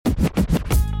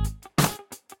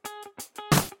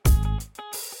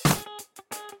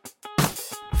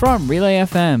From Relay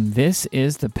FM, this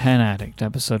is The Pen Addict,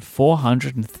 episode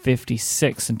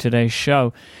 456, and today's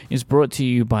show is brought to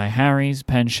you by Harry's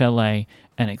Pen Chalet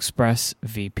and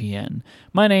ExpressVPN.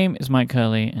 My name is Mike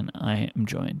Hurley, and I am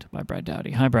joined by Brad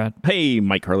Dowdy. Hi, Brad. Hey,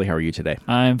 Mike Hurley, how are you today?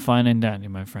 I'm fine and dandy,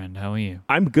 my friend. How are you?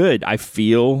 I'm good. I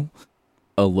feel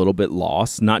a little bit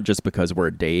lost, not just because we're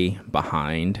a day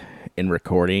behind in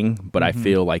recording, but I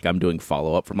feel like I'm doing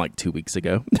follow-up from like 2 weeks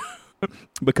ago.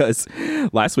 Because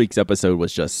last week's episode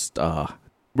was just, we're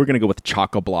going to go with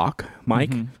Chock-a-Block,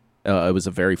 Mike. It was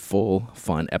a very full,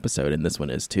 fun episode, and this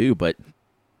one is too, but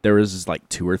there was like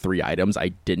 2 or 3 items I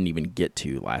didn't even get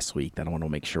to last week that I want to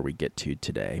make sure we get to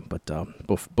today. But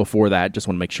before that, just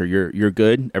want to make sure you're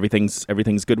good. Everything's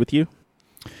good with you?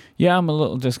 Yeah, I'm a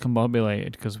little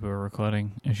discombobulated because we were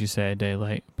recording, as you say, a day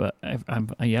late, but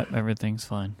yep, everything's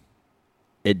fine.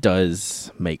 It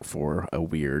does make for a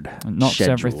weird It knocks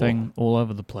schedule. Everything all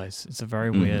over the place. It's very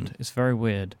weird. It's very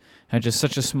weird how just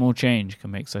such a small change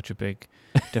can make such a big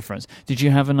difference. Did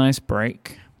you have a nice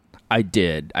break? I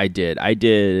did. I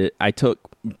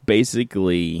took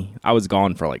basically, I was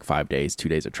gone for like 5 days, 2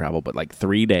 days of travel, but like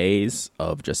 3 days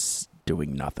of just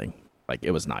doing nothing. Like, it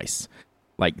was nice.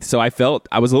 Like, so I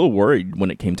was a little worried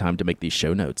when it came time to make these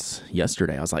show notes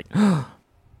yesterday. I was like,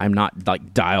 I'm not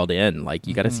like dialed in. Like,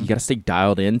 you gotta stay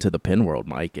dialed into the pen world,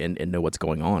 Mike, and know what's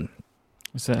going on.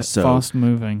 It's a fast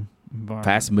moving environment.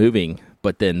 Fast moving.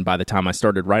 But then by the time I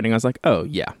started writing, I was like, oh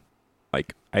yeah,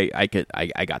 like I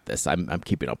got this. I'm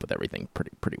keeping up with everything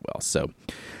pretty well. So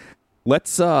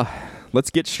let's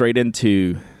get straight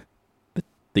into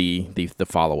the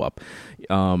follow up.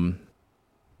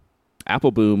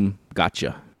 Apple Boom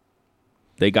gotcha.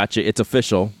 They got you. It's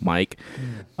official, Mike.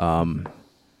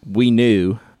 We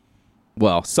knew.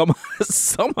 Well, some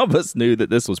of us knew that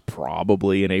this was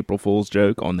probably an April Fool's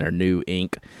joke on their new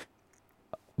ink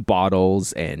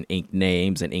bottles and ink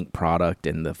names and ink product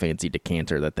and the fancy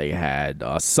decanter that they had.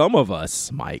 Some of us,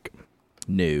 Mike,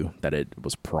 knew that it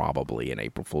was probably an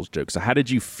April Fool's joke. So how did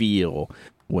you feel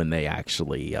when they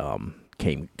actually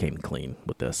came clean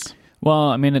with this? Well,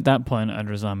 I mean, at that point, I'd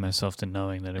resigned myself to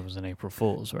knowing that it was an April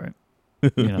Fool's, right?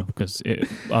 You know, because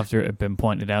after it had been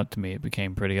pointed out to me, it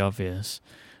became pretty obvious.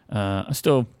 I'm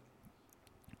still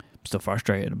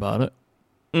frustrated about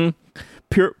it.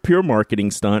 Pure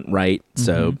marketing stunt, right?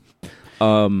 So,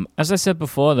 as I said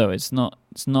before, though, it's not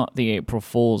the April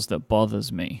Fools that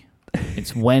bothers me.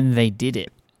 It's when they did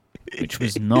it, which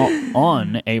was not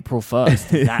on April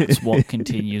 1st. That's what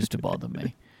continues to bother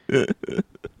me.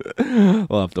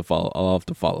 I'll have to follow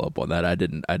up on that. I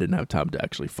didn't have time to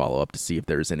actually follow up to see if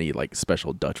there's any like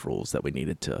special Dutch rules that we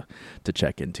needed to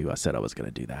check into. I said I was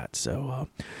going to do that. So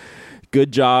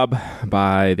good job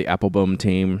by the Applebaum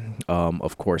team.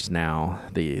 Of course, now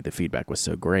the feedback was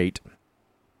so great,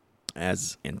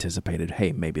 as anticipated.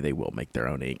 Hey, maybe they will make their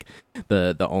own ink.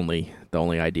 The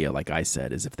only idea, like I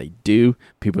said, is if they do,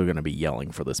 people are going to be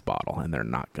yelling for this bottle, and they're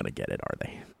not going to get it, are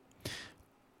they?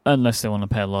 Unless they want to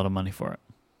pay a lot of money for it.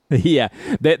 Yeah,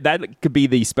 that could be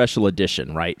the special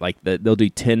edition, right? Like they'll do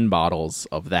 10 bottles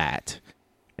of that,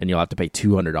 and you'll have to pay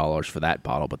 $200 for that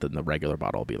bottle, but then the regular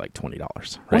bottle will be like $20,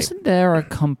 right? Wasn't there a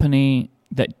company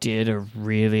that did a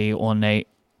really ornate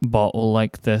bottle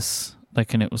like this?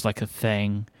 Like, and it was like a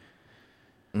thing.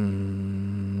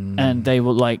 And they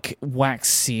were like wax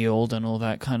sealed and all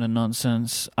that kind of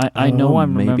nonsense. I know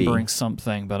I'm remembering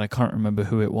something, but I can't remember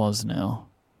who it was now.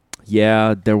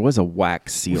 Yeah, there was a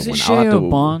wax seal Was it one. Shea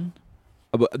Bon?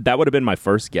 That would have been my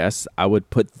first guess. I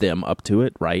would put them up to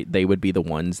it, right? They would be the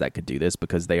ones that could do this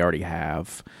because they already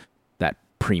have that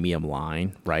premium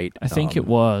line, right? I think it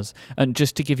was. And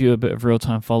just to give you a bit of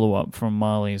real-time follow-up from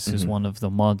Marley's, who's one of the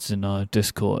mods in our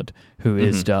Discord, who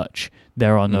is Dutch.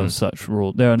 There are no such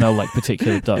rules. There are no like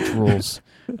particular Dutch rules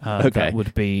that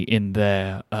would be in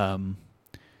their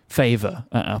favor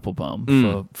at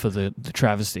Applebaum for the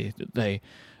travesty that they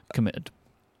committed.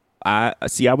 I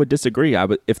would disagree.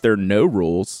 If there are no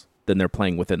rules, then they're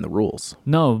playing within the rules.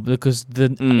 No, because the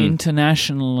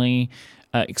internationally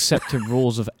accepted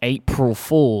rules of April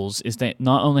Fools is that it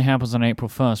not only happens on April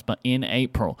 1st, but in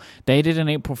April. They did an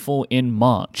April Fool in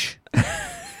March.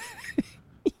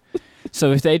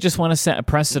 So if they just want to set a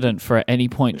precedent for at any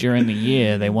point during the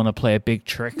year, they want to play a big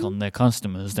trick on their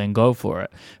customers, then go for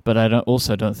it. But I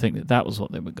don't think that was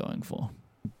what they were going for.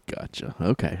 Gotcha.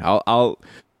 Okay,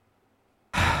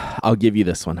 I'll give you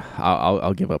this one.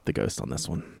 I'll give up the ghost on this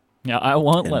one. Yeah, I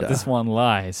won't let this one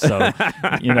lie. So,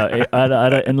 you know,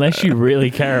 unless you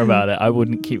really care about it, I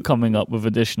wouldn't keep coming up with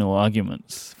additional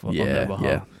arguments on their behalf.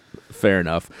 Yeah. Fair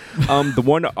enough. The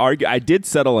one I did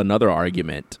settle another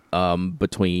argument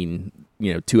between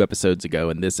 2 episodes ago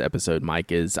in this episode,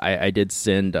 Mike, is I did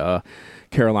send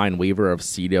Caroline Weaver of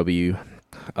CW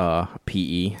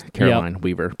PE, Caroline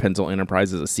Weaver Pencil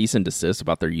Enterprises, a cease and desist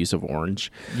about their use of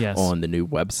orange on the new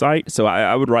website. So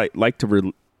I would like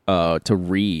to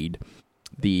read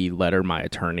the letter my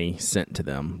attorney sent to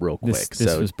them real quick.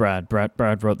 This was Brad.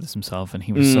 Brad wrote this himself, and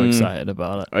he was so excited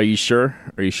about it. Are you sure?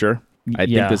 I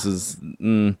think this is...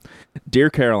 Dear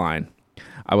Caroline,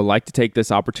 I would like to take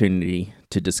this opportunity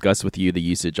to discuss with you the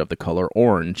usage of the color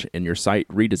orange in your site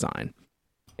redesign.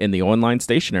 In the online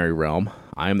stationery realm,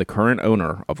 I am the current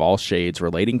owner of all shades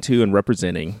relating to and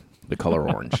representing the color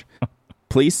orange.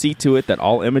 Please see to it that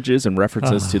all images and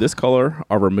references to this color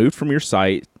are removed from your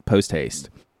site post-haste.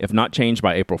 If not changed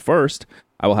by April 1st,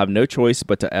 I will have no choice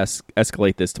but to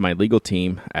escalate this to my legal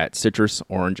team at Citrus,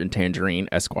 Orange, and Tangerine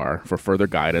Esquire for further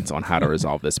guidance on how to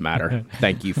resolve this matter.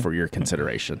 Thank you for your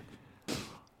consideration.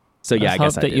 So I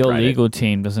guess hope that your legal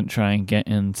team doesn't try and get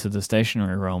into the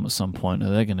stationery realm at some point, or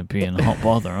they're going to be in hot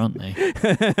bother, aren't they?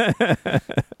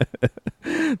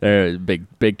 They're in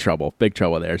big trouble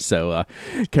there. So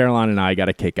Caroline and I got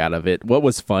a kick out of it. What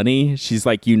was funny, she's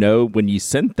like, when you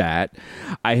sent that,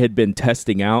 I had been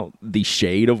testing out the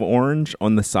shade of orange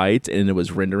on the site, and it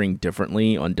was rendering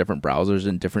differently on different browsers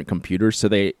and different computers. So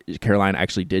Caroline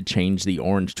actually did change the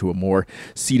orange to a more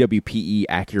CWPE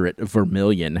accurate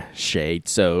vermilion shade.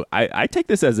 So I take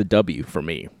this as a W for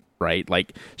me. Right,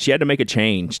 like she had to make a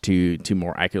change to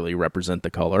more accurately represent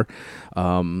the color.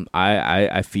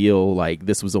 I feel like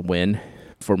this was a win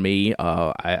for me.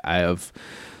 I have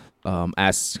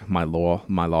asked my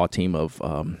law team of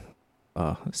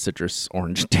Citrus,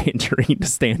 Orange, Tangerine to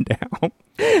stand down.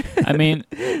 I mean,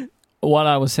 what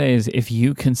I would say is, if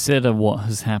you consider what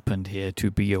has happened here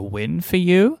to be a win for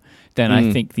you, then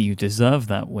I think that you deserve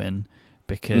that win,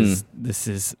 because this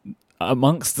is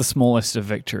amongst the smallest of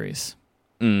victories.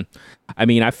 I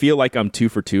mean, I feel like I'm 2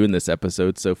 for 2 in this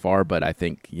episode so far, but I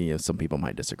think some people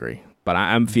might disagree. But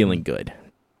I'm feeling good.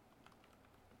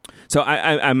 So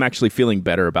I'm actually feeling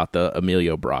better about the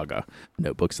Emilio Braga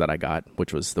notebooks that I got,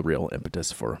 which was the real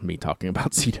impetus for me talking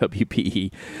about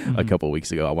CWPE a couple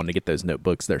weeks ago. I wanted to get those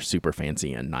notebooks. They're super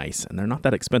fancy and nice, and they're not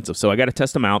that expensive. So I got to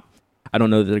test them out. I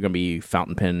don't know that they're going to be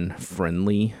fountain pen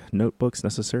friendly notebooks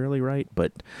necessarily, right?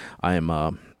 But I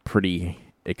am pretty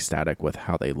ecstatic with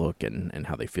how they look and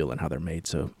how they feel and how they're made.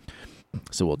 So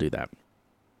we'll do that.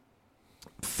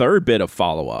 Third bit of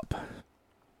follow-up.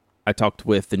 I talked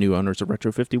with the new owners of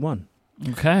Retro 51.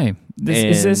 Okay.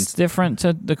 Is this different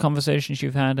to the conversations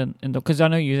you've had? Because I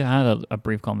know you had a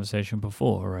brief conversation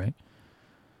before, right?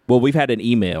 Well, we've had an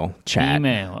email chat.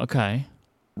 Okay.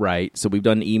 Right. So we've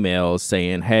done emails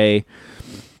saying, hey,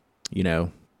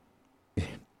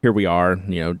 here we are,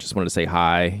 just wanted to say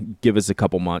hi, give us a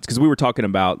couple months. Because we were talking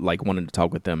about, wanting to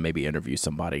talk with them, maybe interview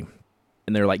somebody.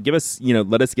 And they're like, give us,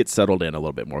 let us get settled in a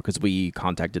little bit more. Because we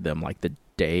contacted them, the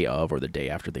day of or the day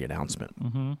after the announcement.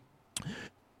 Mm-hmm.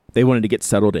 They wanted to get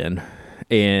settled in.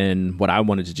 And what I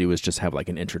wanted to do is just have,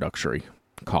 an introductory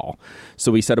call.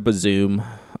 So we set up a Zoom.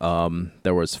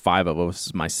 There was 5 of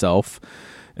us, myself.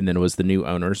 And then it was the new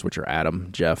owners, which are Adam,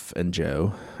 Jeff, and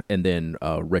Joe. And then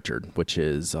Richard, which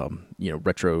is,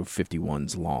 Retro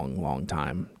 51's long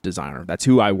time designer. That's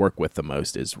who I work with the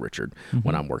most, is Richard,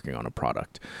 when I'm working on a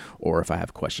product or if I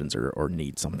have questions or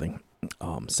need something.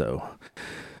 So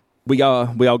we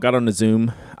all got on a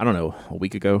Zoom, I don't know, a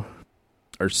week ago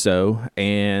or so.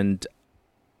 And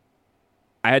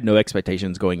I had no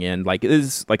expectations going in. Like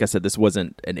I said, this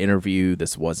wasn't an interview.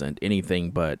 This wasn't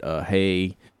anything but,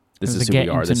 hey, this is who we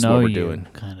are. This is what we're doing.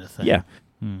 Kind of thing. Yeah.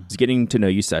 It's getting to know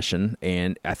you session,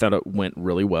 and I thought it went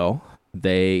really well.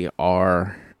 They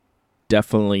are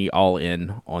definitely all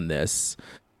in on this.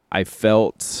 I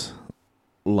felt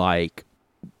like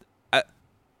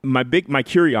my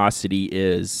curiosity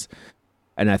is,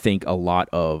 and I think for a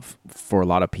lot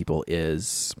of people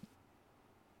is,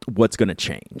 what's going to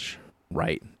change,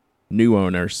 right? New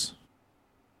owners.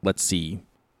 Let's see,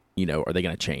 are they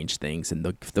going to change things? And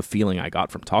the feeling I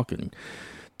got from talking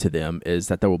to them is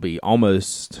that there will be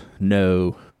almost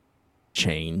no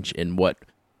change in what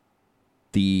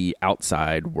the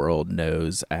outside world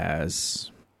knows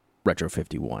as Retro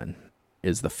 51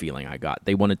 is the feeling I got.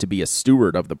 They wanted to be a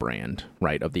steward of the brand,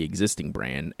 right, of the existing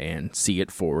brand, and see it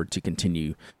forward to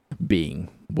continue being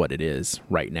what it is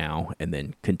right now, and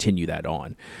then continue that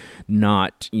on.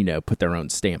 Not, put their own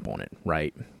stamp on it,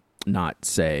 right? Not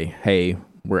say, hey,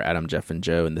 we're Adam, Jeff, and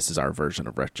Joe, and this is our version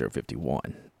of Retro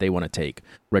 51. They want to take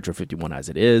Retro 51 as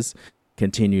it is,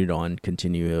 continue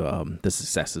the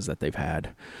successes that they've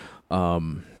had.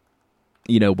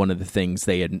 one of the things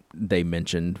they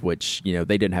mentioned, which, they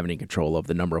didn't have any control of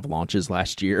the number of launches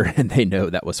last year, and they know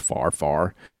that was far,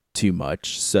 far too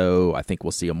much. So I think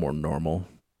we'll see a more normal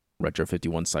Retro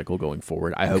 51 cycle going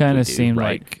forward. I hope kind we of do, seemed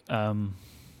right? like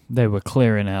they were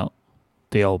clearing out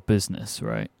the old business,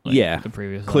 right? Like yeah, the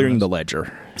previous clearing owners. the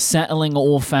ledger. Settling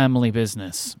all family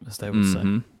business, as they would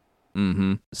say.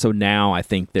 Mm-hmm. So now I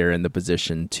think they're in the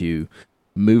position to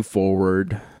move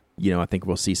forward. I think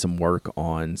we'll see some work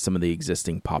on some of the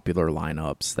existing popular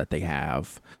lineups that they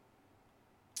have.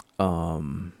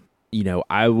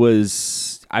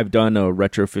 I've done a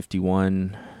Retro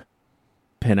 51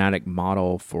 Pen Addict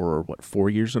model for 4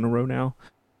 years in a row now,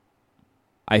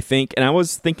 I think. And I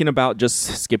was thinking about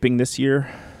just skipping this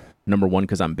year. Number one,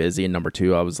 because I'm busy, and number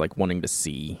two, I was like wanting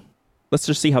to let's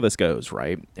just see how this goes,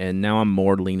 right? And now I'm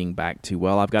more leaning back to,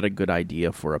 well, I've got a good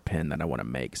idea for a pen that I want to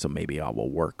make, so maybe I will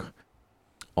work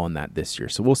on that this year.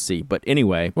 So we'll see. But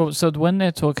anyway. Well, so when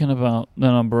they're talking about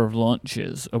the number of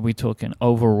launches, are we talking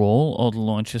overall, all the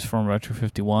launches from Retro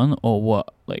 51, or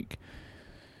what? Like,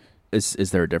 is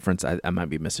there a difference? I might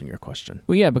be missing your question.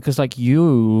 Well, yeah, because like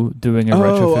you doing a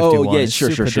Retro 51 yeah, is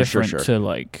super different to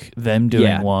like them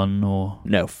doing one, or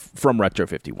no, from Retro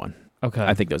 51. Okay,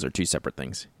 I think those are two separate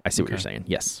things. I see what you're saying.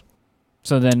 Yes.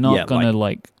 So they're not gonna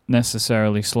like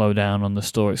necessarily slow down on the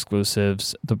store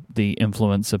exclusives. The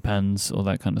influencer pens, all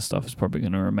that kind of stuff is probably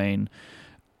going to remain.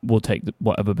 We'll take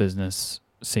whatever business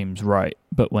seems right,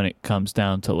 but when it comes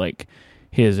down to like,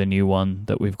 here's a new one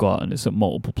that we've got and it's at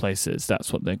multiple places,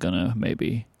 that's what they're going to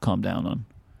maybe calm down on.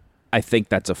 I think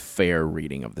that's a fair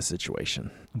reading of the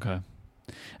situation. Okay.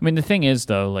 I mean, the thing is,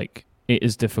 though, like, it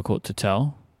is difficult to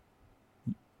tell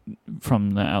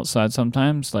from the outside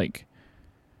sometimes, like,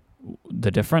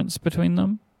 the difference between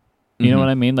them. You know what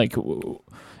I mean? Like,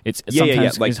 it's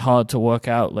sometimes it's hard to work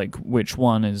out, like, which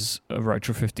one is a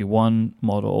Retro 51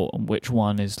 model and which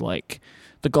one is, like,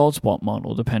 the Gold Spot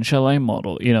model, the Pen Chalet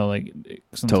model. Like,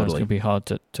 sometimes it can be hard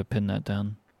to pin that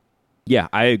down. Yeah,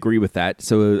 I agree with that.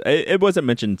 So it wasn't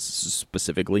mentioned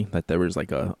specifically that there was,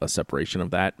 like, a separation of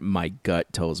that. My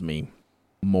gut tells me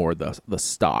more the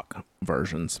stock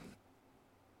versions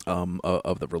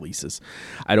of the releases.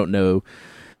 I don't know.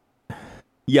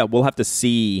 Yeah, we'll have to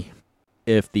see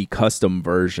if the custom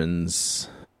versions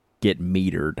get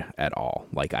metered at all.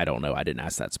 Like, I don't know. I didn't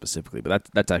ask that specifically, but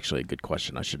that's actually a good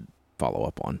question I should follow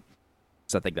up on.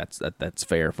 So I think that's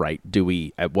fair, right?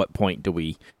 At what point do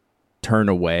we turn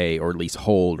away or at least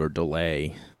hold or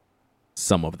delay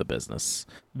some of the business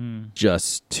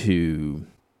just to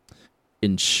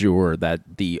ensure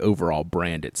that the overall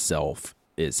brand itself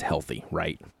is healthy,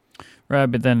 right? Right,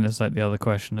 but then there's like the other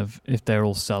question of if they're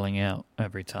all selling out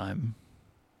every time,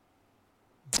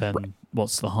 then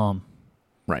what's the harm?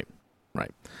 Right.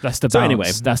 That's the balance.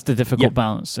 Anyway, that's the difficult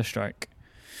balance to strike.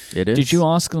 It is. Did you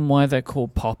ask them why they're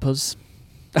called poppers?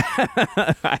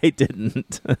 I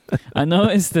didn't. I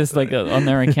noticed this like on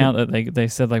their account that they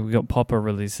said like we got popper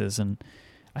releases, and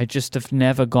I just have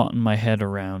never gotten my head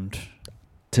around.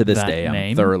 To this day,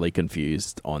 name. I'm thoroughly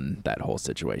confused on that whole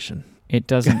situation. It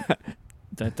doesn't.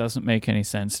 That doesn't make any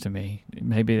sense to me.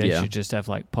 Maybe they should just have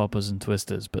like poppers and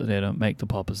twisters, but they don't make the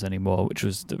poppers anymore, which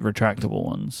was the retractable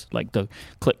ones, like the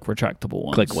click retractable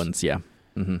ones. Click ones, yeah.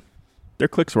 Mm-hmm. Their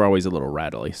clicks were always a little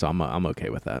rattly, so I'm okay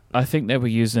with that. I think they were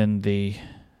using the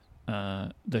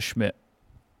Schmidt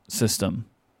system.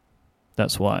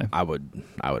 That's why. I would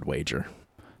wager.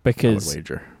 Because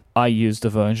I used a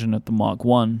version of the Mark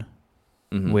 1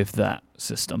 with that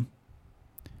system.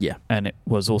 Yeah. And it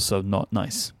was also not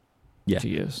nice. To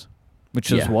use,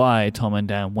 which is why Tom and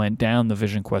Dan went down the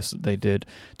Vision Quest that they did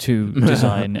to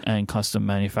design and custom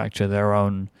manufacture their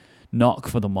own knock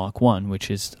for the Mark 1,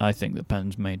 which is, I think, the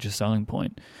pen's major selling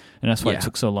point. And that's why it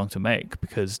took so long to make,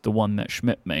 because the one that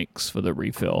Schmidt makes for the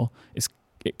refill,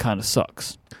 it kind of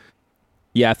sucks.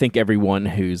 Yeah, I think everyone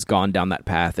who's gone down that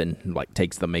path and like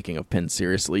takes the making of pens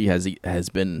seriously has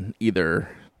been either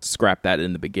scrap that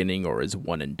in the beginning or is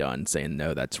one and done, saying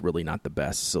no, that's really not the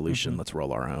best solution. Let's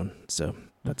roll our own. So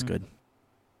that's good.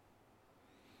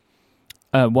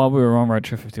 While we were on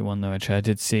Retro 51 though, actually, I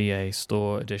did see a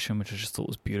store edition which I just thought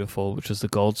was beautiful, which is the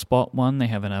Gold Spot one. They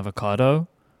have an avocado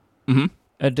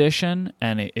edition,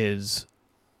 and it is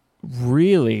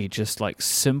really just like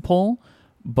simple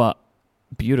but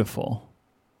beautiful.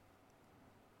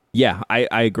 Yeah, I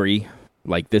agree.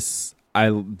 Like this,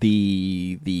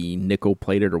 the nickel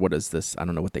plated, or what is this? I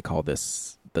don't know what they call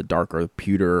this. The darker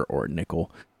pewter or nickel.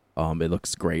 It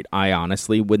looks great. I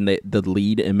honestly, when the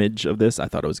lead image of this, I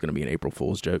thought it was going to be an April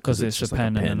Fool's joke because it's just a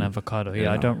pen and an avocado.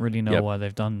 Yeah, I don't really know why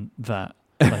they've done that.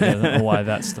 Like, I don't know why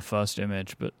that's the first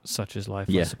image, but such is life,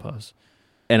 I suppose.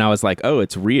 And I was like, oh,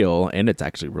 it's real, and it's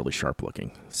actually really sharp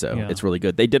looking. So it's really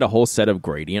good. They did a whole set of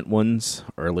gradient ones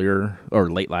earlier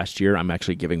or late last year. I'm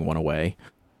actually giving one away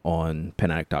on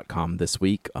penaddict.com this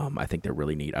week. I think they're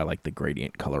really neat. I like the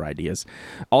gradient color ideas.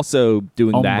 Also,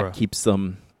 doing that keeps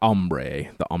them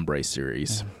the ombre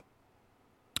series.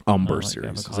 Yeah. Umber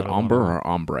series. Is it ombre or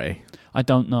ombre? I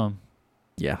don't know.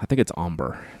 Yeah, I think it's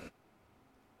ombre.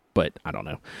 But I don't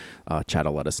know. Chad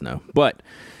will let us know. But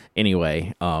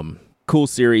anyway, cool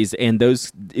series. And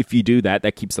those, if you do that,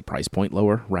 that keeps the price point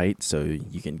lower, right? So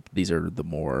you can, these are the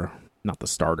more, not the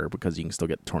starter, because you can still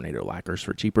get tornado lacquers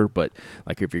for cheaper. But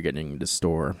like if you're getting into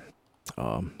store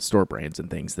brands and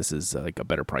things, this is like a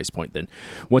better price point than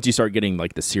once you start getting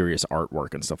like the serious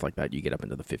artwork and stuff like that, you get up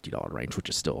into the $50 range, which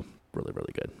is still really,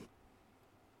 really good.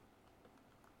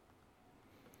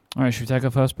 All right, should we take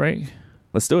our first break?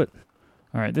 Let's do it.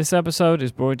 All right, this episode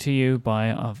is brought to you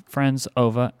by our friends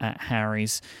over at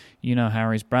Harry's. You know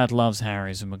Harry's. Brad loves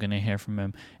Harry's, and we're going to hear from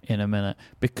him in a minute.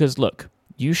 Because, look,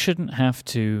 you shouldn't have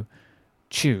to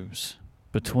choose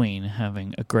between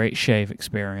having a great shave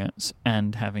experience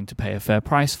and having to pay a fair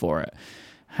price for it.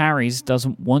 Harry's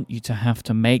doesn't want you to have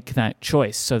to make that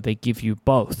choice, so they give you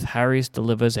both. Harry's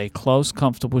delivers a close,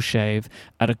 comfortable shave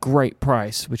at a great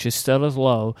price, which is still as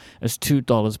low as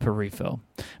 $2 per refill.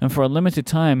 And for a limited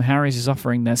time, Harry's is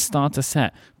offering their starter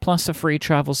set plus a free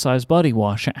travel-size body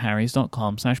wash at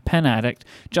harrys.com/penaddict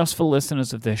just for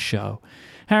listeners of this show.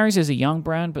 Harry's is a young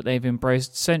brand, but they've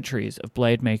embraced centuries of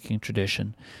blade-making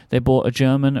tradition. They bought a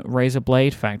German razor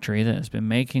blade factory that has been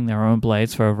making their own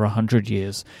blades for over 100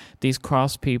 years. These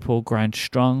craftspeople grind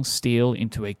strong steel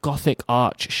into a Gothic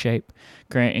arch shape,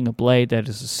 creating a blade that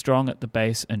is strong at the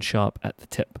base and sharp at the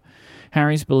tip.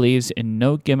 Harry's believes in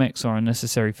no gimmicks or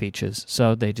unnecessary features,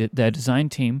 so their design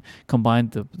team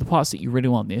combined the parts that you really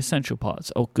want, the essential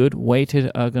parts: a good weighted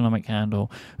ergonomic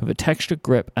handle with a textured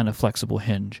grip and a flexible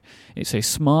hinge. It's a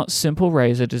smart, simple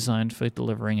razor designed for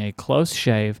delivering a close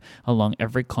shave along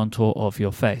every contour of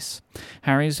your face.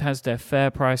 Harry's has their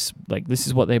fair price, like this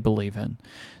is what they believe in.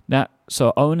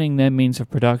 So owning their means of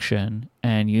production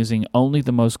and using only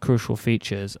the most crucial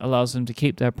features allows them to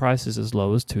keep their prices as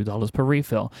low as $2 per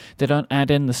refill. They don't add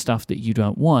in the stuff that you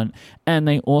don't want, and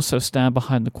they also stand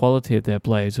behind the quality of their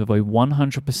blades with a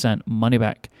 100%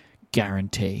 money-back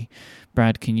guarantee.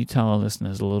 Brad, can you tell our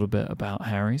listeners a little bit about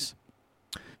Harry's?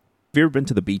 Have you ever been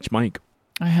to the beach, Mike?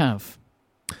 I have.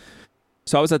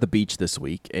 So I was at the beach this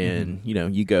week, and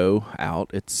you go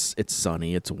out. It's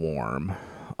sunny. It's warm.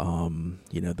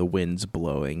 The wind's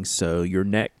blowing, so your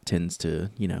neck tends to,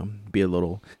 can get a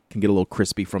little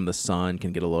crispy from the sun,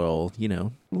 can get a little,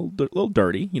 little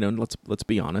dirty, let's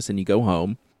be honest. And you go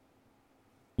home,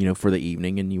 for the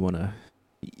evening, and you want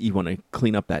to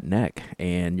clean up that neck,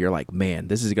 and you're like, man,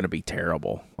 this is going to be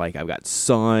terrible. Like, I've got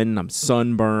sun, I'm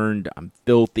sunburned, I'm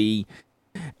filthy,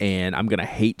 and I'm going to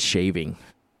hate shaving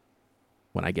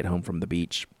when I get home from the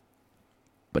beach.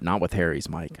 But not with Harry's,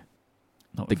 Mike.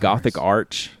 The Gothic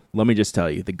arch, let me just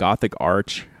tell you, the Gothic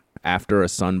arch after a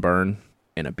sunburn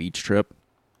and a beach trip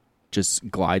just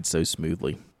glides so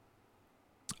smoothly.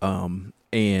 And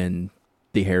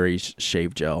the Harry's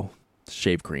shave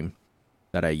cream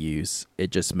that I use,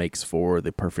 it just makes for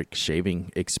the perfect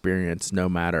shaving experience, no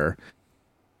matter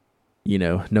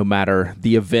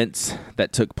the events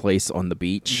that took place on the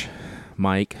beach.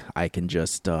 Mike, I can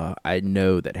just, I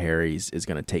know that Harry's is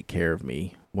going to take care of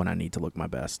me when I need to look my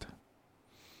best.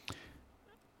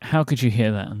 How could you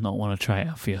hear that and not want to try it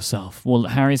out for yourself? Well,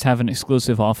 Harry's have an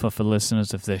exclusive offer for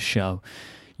listeners of this show.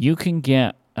 You can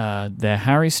get their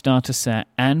Harry's starter set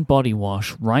and body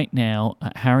wash right now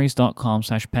at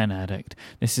harrys.com/penaddict.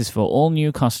 This is for all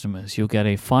new customers. You'll get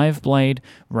a 5-blade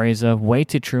razor,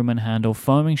 weighted Truman handle,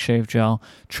 foaming shave gel,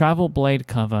 travel blade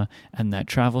cover, and that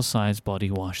travel size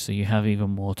body wash, so you have even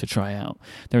more to try out.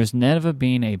 There has never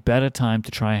been a better time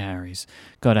to try Harry's.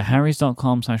 Go to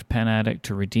harrys.com/penaddict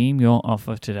to redeem your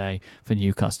offer today for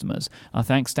new customers. Our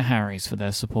thanks to Harry's for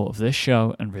their support of this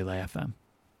show and Relay FM.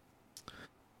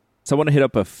 So I want to hit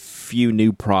up a few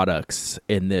new products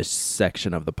in this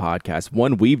section of the podcast.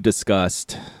 One we've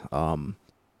discussed on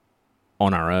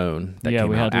our own that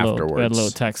came out afterwards. We had a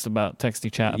little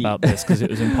texty chat about this because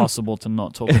it was impossible to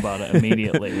not talk about it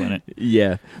immediately when it.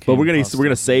 Yeah, but we're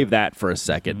gonna save that for a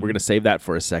second. Mm-hmm. We're gonna save that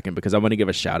for a second because I want to give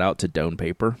a shout out to Doan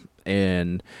Paper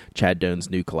and Chad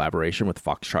Doan's new collaboration with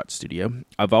Foxtrot Studio.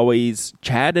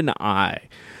 Chad and I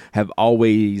have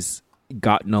always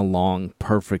gotten along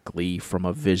perfectly from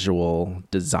a visual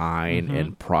design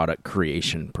and product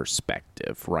creation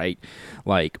perspective, right?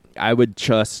 Like, I would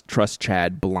just trust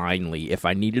Chad blindly. If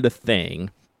I needed a thing,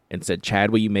 and said, Chad,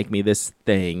 will you make me this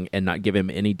thing, and not give him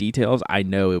any details, I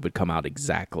know it would come out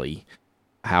exactly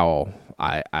how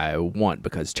I want,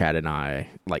 because Chad and I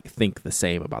like think the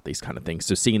same about these kind of things.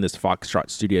 So seeing this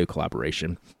Foxtrot Studio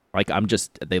collaboration, like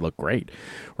they look great,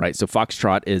 right? So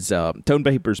Foxtrot is Tone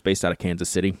Papers based out of Kansas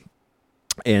City,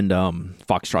 and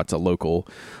Foxtrot's a local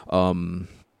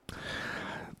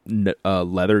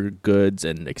leather goods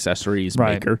and accessories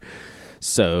maker.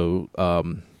 So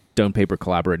Stone Paper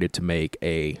collaborated to make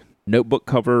a notebook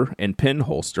cover and pen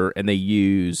holster, and they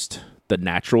used the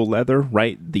natural leather,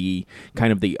 right? The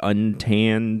kind of the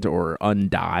untanned or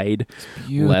undyed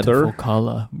leather. Beautiful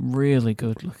color, really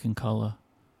good looking color.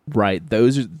 Right,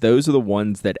 those are the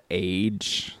ones that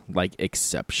age like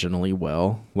exceptionally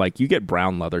well. Like you get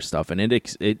brown leather stuff, and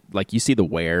it like you see the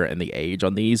wear and the age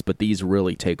on these, but these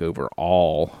really take over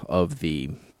all of the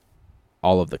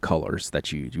colors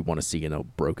that you want to see in a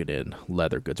broken in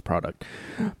leather goods product.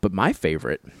 But my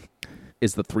favorite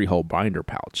is the 3-hole binder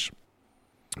pouch,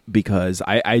 because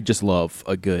I just love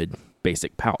a good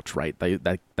basic pouch, right?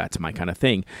 That's my kind of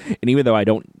thing. And even though I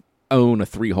don't own a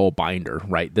 3-hole binder,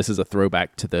 right? This is a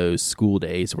throwback to those school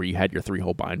days where you had your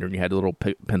 3-hole binder and you had a little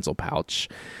pencil pouch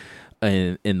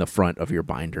in the front of your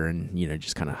binder, and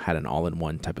just kind of had an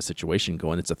all-in-one type of situation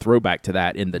going. It's a throwback to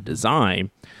that in the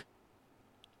design,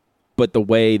 but the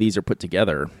way these are put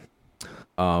together,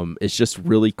 it's just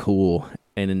really cool.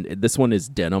 And this one is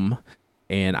denim,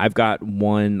 and I've got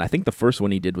one. I think the first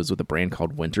one he did was with a brand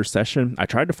called Winter Session. I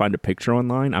tried to find a picture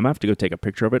online. I'm gonna have to go take a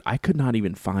picture of it. I could not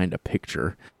even find a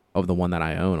picture of the one that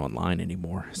I own online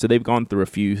anymore. So they've gone through a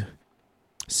few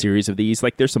series of these.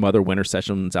 Like there's some other Winter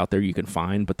Sessions out there you can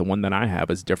find, but the one that I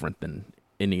have is different than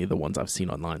any of the ones I've seen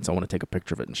online. So I want to take a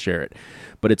picture of it and share it.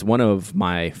 But it's one of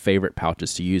my favorite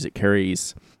pouches to use. It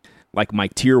carries like my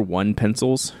tier 1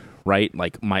 pencils, right?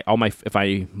 Like if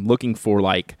I'm looking for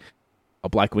like a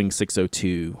Blackwing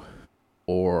 602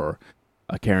 or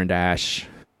a Caran d'Ache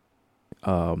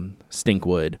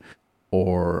Stinkwood,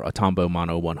 or a Tombow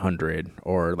Mono 100,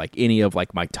 or like any of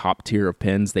like my top tier of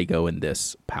pens, they go in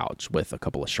this pouch with a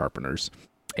couple of sharpeners.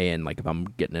 And like if I'm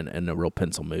getting in a real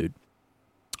pencil mood,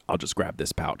 I'll just grab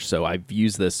this pouch. So I've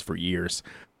used this for years.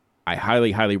 I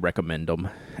highly, highly recommend them.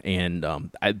 And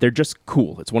they're just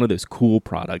cool. It's one of those cool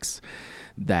products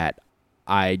that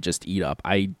I just eat up.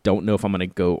 I don't know if I'm going to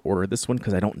go order this one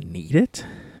because I don't need it.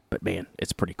 But man,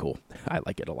 it's pretty cool. I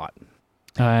like it a lot.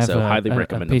 I have highly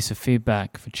recommend a piece of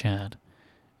feedback for Chad.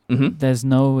 Mm-hmm. There's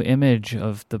no image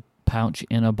of the pouch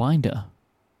in a binder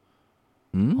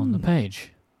on the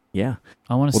page. Yeah,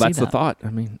 I want to see that. Well, that's the thought.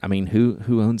 I mean,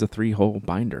 who owns a 3-hole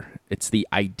binder? It's the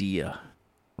idea,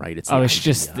 right? It's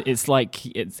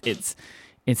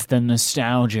the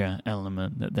nostalgia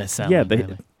element that they're selling. Yeah,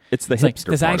 really. It's the hipster like,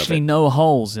 there's part actually of it. no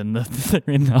holes in the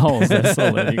holes. They're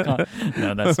solid. You can't.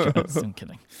 No, that's jokes. I'm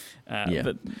kidding. Yeah.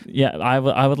 But yeah,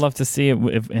 I would love to see it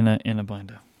in a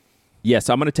binder.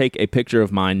 Yes, I'm going to take a picture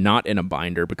of mine, not in a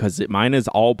binder, because mine is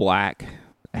all black,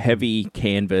 heavy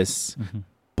canvas,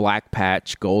 black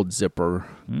patch, gold zipper,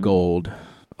 gold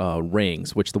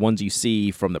rings, which the ones you see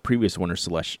from the previous Winter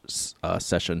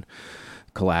Session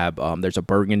collab, there's a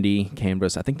burgundy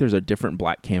canvas. I think there's a different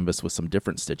black canvas with some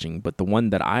different stitching, but the one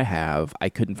that I have, I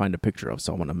couldn't find a picture of,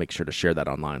 so I want to make sure to share that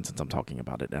online since I'm talking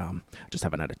about it. Just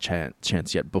haven't had a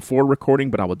chance yet before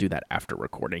recording, but I will do that after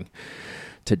recording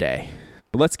today.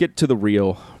 But let's get to the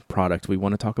real product we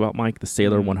want to talk about, Mike, the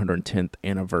Sailor 110th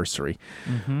Anniversary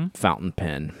fountain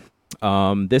pen.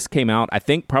 This came out, I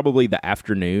think, probably the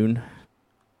afternoon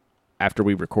after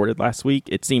we recorded last week.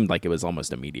 It seemed like it was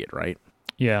almost immediate, right?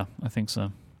 Yeah, I think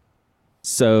so.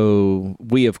 So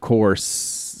we, of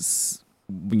course,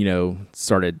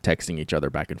 started texting each other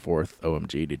back and forth.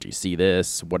 OMG, did you see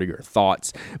this? What are your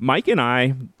thoughts? Mike and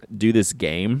I do this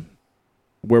game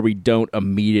where we don't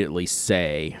immediately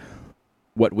say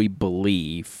what we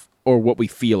believe or what we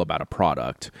feel about a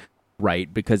product,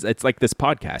 right? Because it's like this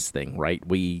podcast thing, right?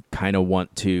 We kind of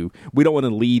we don't want to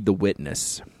lead the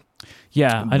witness.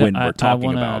 Yeah,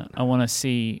 I want to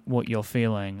see what you're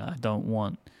feeling. I don't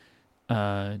want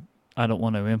to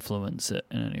influence it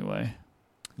in any way.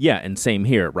 Yeah, and same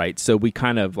here, right? So we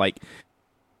kind of like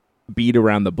beat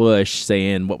around the bush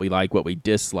saying what we like, what we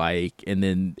dislike, and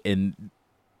then in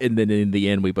the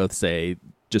end we both say,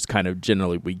 just kind of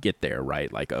generally we get there,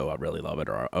 right? Like, oh, I really love it,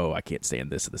 or oh, I can't stand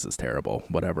this. This is terrible,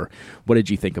 whatever. What did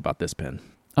you think about this pen?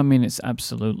 I mean, it's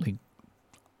absolutely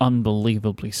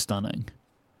unbelievably stunning.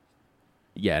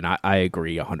 Yeah, and I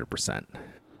agree 100%.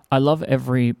 I love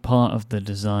every part of the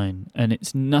design, and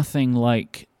it's nothing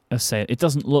like a sailor. It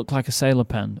doesn't look like a sailor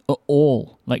pen at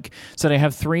all. So they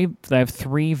have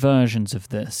three versions of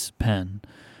this pen.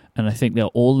 and I think they're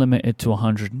all limited to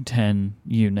 110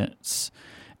 units,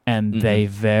 and they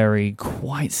vary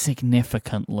quite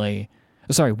significantly.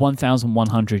 Sorry,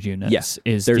 1,100 units. Yes,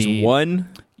 is there's the, one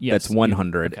yes, that's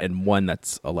 100 okay. and one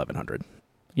that's 1,100.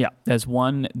 Yeah, there's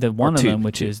one of them,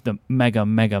 which is the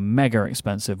mega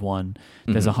expensive one.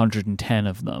 There's 110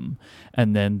 of them.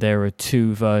 And then there are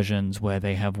two versions where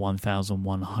they have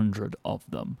 1,100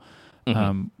 of them.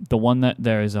 The one that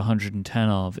there is 110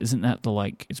 of, isn't that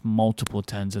it's multiple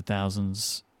tens of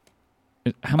thousands?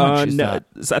 How much is that?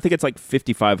 So I think it's like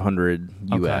 5,500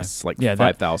 US, like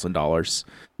 $5,000.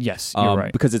 Yes, you're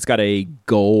right. Because it's got a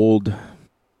gold,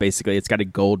 basically it's got a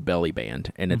gold belly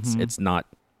band, and it's not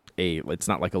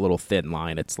like a little thin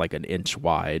line. It's like an inch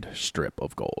wide strip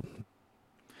of gold.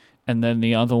 And then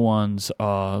the other ones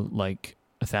are like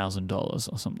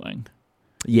 $1,000 or something.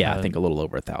 Yeah, I think a little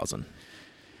over 1,000.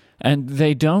 And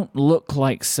they don't look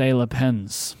like sailor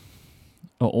pens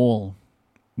at all,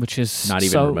 which is not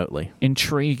even so remotely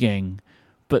intriguing.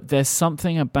 But there's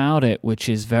something about it which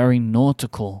is very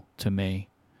nautical to me.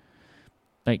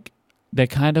 Like, they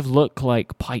kind of look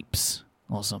like pipes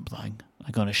or something,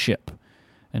 like on a ship.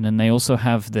 And then they also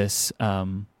have this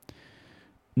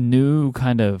new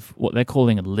kind of what they're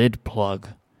calling a lid plug.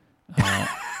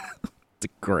 It's a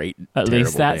great. At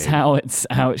least that's name. how it's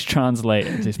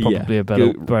translated. It's probably a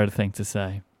better thing to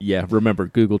say. Yeah, remember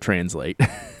Google Translate.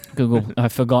 Google.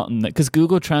 I've forgotten that because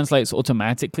Google translates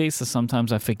automatically, so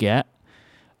sometimes I forget.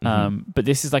 But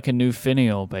this is like a new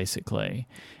finial, basically.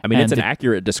 I mean, it's an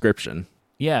accurate description.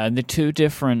 Yeah, and the two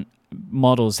different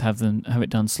models have it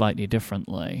done slightly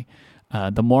differently.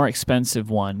 The more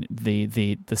expensive one,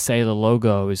 the sailor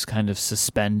logo is kind of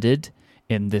suspended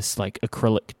in this like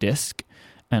acrylic disc,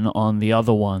 and on the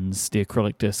other ones, the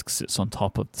acrylic disc sits on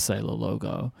top of the sailor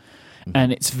logo,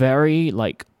 and it's very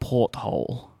like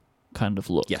porthole kind of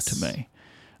look to me.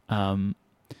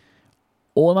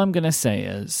 All I'm gonna say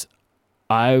is,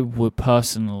 I would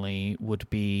personally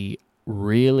be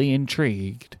really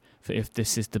intrigued for if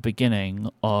this is the beginning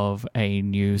of a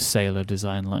new sailor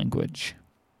design language.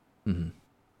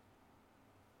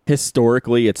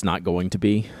 Historically, it's not going to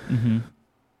be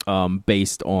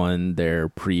based on their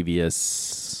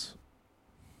previous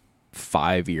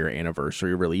 5-year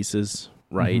anniversary releases,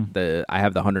 right? I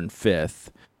have the 105th,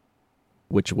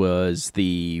 which was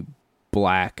the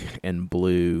black and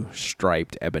blue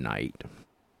striped ebonite,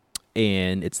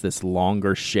 and it's this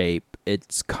longer shape.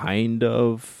 It's kind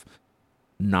of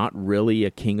not really a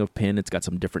king of pen. It's got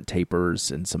some different tapers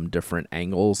and some different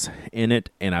angles in it,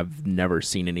 and I've never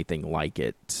seen anything like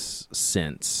it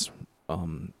since.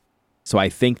 So I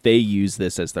think they use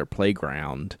this as their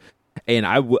playground, and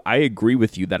I agree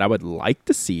with you that I would like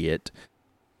to see it.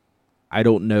 I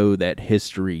don't know that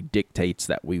history dictates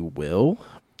that we will.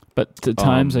 But the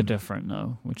times are different,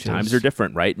 though. Times are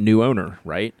different, right? New owner,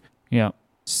 right? Yeah.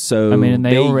 So I mean, and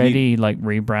they already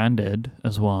rebranded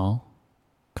as well.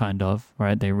 Kind of,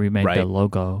 right? They remade their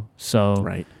logo, so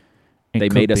right. They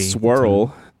made a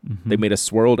swirl. They made a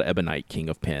swirled ebonite king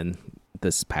of pen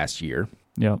this past year.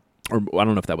 Yeah, or I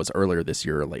don't know if that was earlier this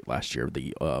year or late last year.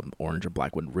 The orange and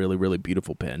black one, really, really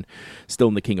beautiful pen, still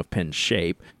in the king of pen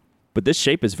shape, but this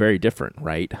shape is very different,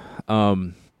 right?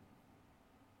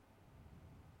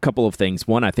 Couple of things.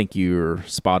 One, I think you're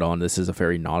spot on. This is a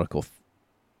very nautical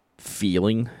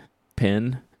feeling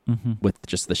pen. With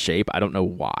just the shape. I don't know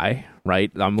why, right?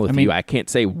 I'm with you. I can't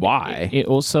say why. It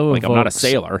also I'm not a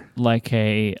sailor. Like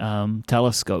a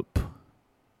telescope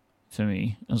to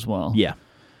me as well. Yeah.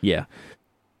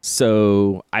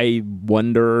 So I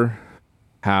wonder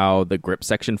how the grip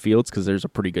section feels, because there's a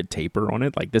pretty good taper on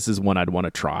it. Like, this is one I'd want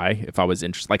to try if I was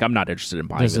interested. Like, I'm not interested in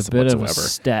buying this whatsoever. There's a bit of a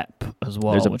step as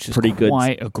well, which is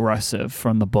quite aggressive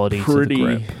from the body to the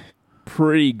grip.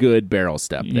 Pretty good barrel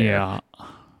step there. Yeah.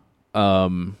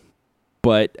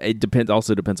 But it depends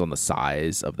on the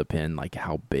size of the pen. Like,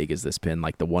 how big is this pen?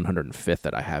 Like, the 105th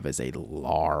that I have is a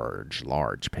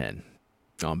large pen,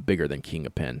 bigger than King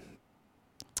of Pen.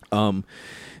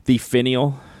 The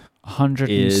finial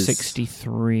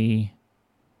 163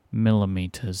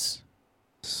 millimeters.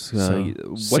 So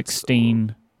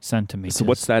 16 centimeters. So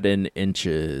what's that in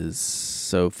inches?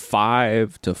 So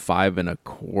 5 to 5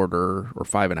 1/4 or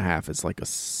 5 1/2 is like a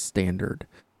standard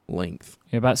length.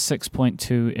 Yeah, about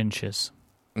 6.2 inches.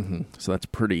 So that's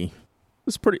pretty.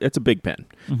 It's a big pen.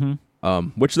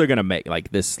 Which they're gonna make,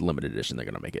 like this limited edition. They're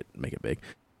gonna make it big.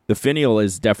 The finial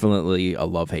is definitely a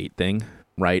love-hate thing,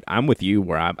 right? I'm with you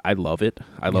where I love it.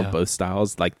 I love both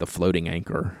styles, like the floating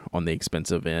anchor on the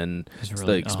expensive end. It's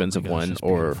the expensive one,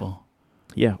 or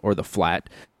the flat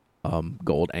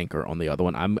gold anchor on the other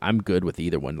one. I'm good with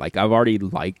either one. Like, I've already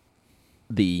liked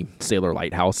the Sailor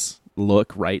Lighthouse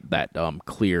look, right? That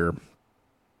clear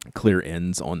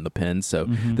ends on the pen. So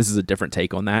this is a different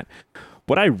take on that.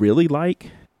 What I really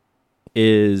like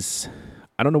is,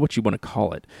 I don't know what you want to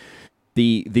call it,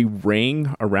 the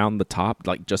ring around the top,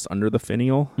 like just under the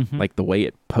finial, like the way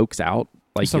it pokes out.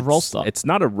 Like it's a roll stop. It's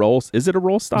not a roll. Is it a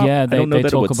roll stop? Yeah, I don't know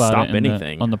that it would stop it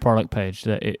anything on the product page.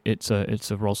 That it's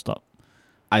a roll stop.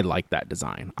 I like that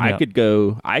design. Yeah.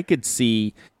 I could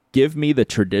see, give me the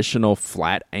traditional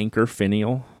flat anchor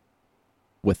finial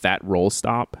with that roll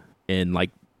stop in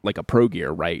like a Pro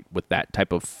Gear, right? With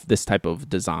this type of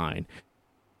design.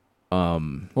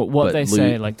 What they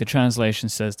say, like the translation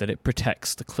says that it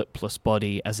protects the clipless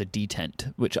body as a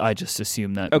detent, which I just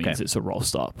assume that means it's a roll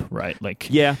stop, right? Like,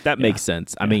 yeah, that makes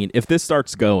sense. I mean, if this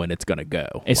starts going, it's gonna go.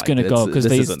 It's gonna go because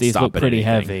these look pretty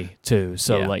heavy too.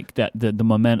 So like that, the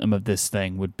momentum of this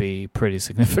thing would be pretty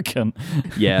significant.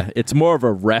 Yeah, it's more of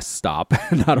a rest stop,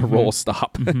 not a roll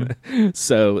stop.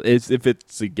 So if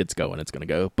it gets going, it's gonna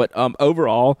go. But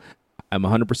overall, I'm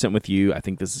 100% with you. I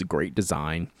think this is a great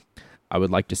design. I would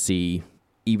like to see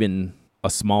even a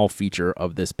small feature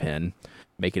of this pen,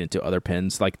 make it into other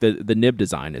pens. Like the nib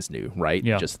design is new, right?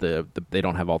 Yeah. Just they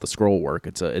don't have all the scroll work.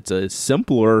 It's a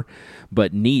simpler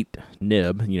but neat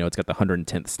nib. You know, it's got the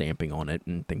 110th stamping on it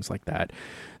and things like that.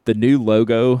 The new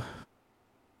logo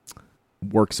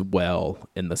works well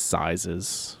in the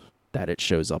sizes that it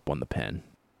shows up on the pen.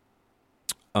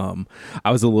 I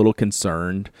was a little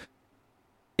concerned.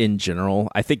 In general,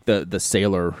 I think the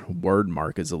Sailor word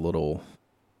mark is a little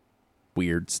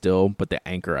weird still, but the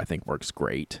anchor I think works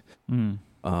great. And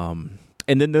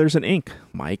then there's an ink,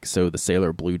 Mike. So the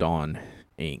Sailor Blue Dawn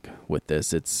ink with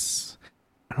this,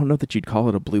 I don't know that you'd call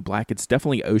it a blue black. It's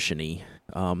definitely oceany.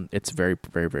 It's very,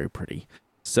 very, very pretty.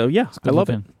 So yeah, I love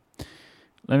it.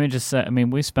 Let me just say, I mean,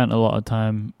 we spent a lot of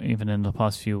time, even in the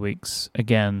past few weeks,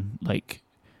 again, like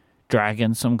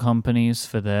dragging some companies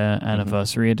for their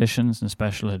anniversary editions and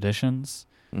special editions.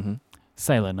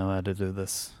 Sailor know how to do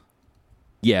this.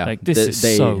 Yeah. Like, this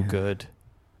is so good.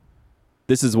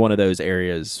 This is one of those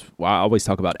areas, well, I always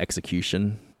talk about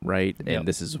execution, right? Yep. And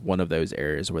this is one of those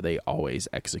areas where they always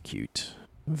execute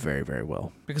very, very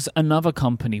well. Because another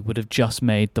company would have just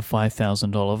made the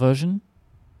 $5,000 version.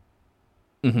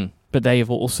 But they have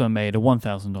also made a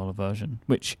 $1,000 version,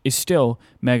 which is still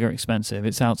mega expensive.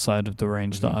 It's outside of the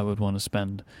range that I would want to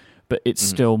spend, but it's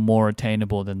still more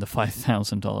attainable than the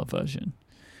 $5,000 version.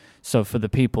 So for the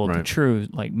people, the true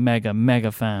like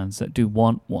mega fans that do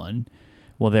want one,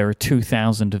 well, there are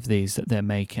 2,000 of these that they're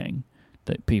making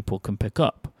that people can pick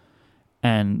up,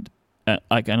 and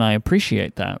I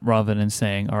appreciate that, rather than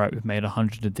saying, all right, we've made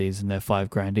 100 of these and they're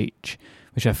 $5,000 each.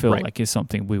 Which I feel like is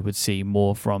something we would see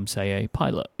more from, say, a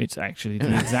Pilot. It's actually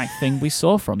the exact thing we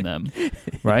saw from them,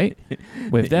 right?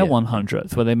 With their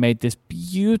 100th, where they made this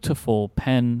beautiful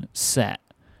pen set,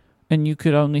 and you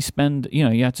could only spend,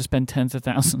 you had to spend tens of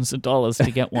thousands of dollars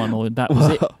to get one, or that was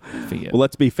it for you. Well,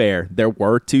 let's be fair. There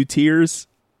were 2 tiers.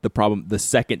 The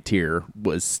second tier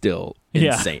was still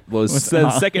insane.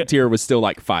 The second tier was still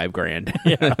like $5,000.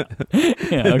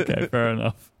 Yeah. Okay. Fair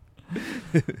enough.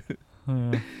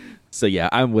 So yeah,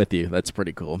 I'm with you. That's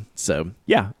pretty cool. So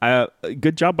yeah,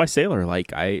 good job by Sailor.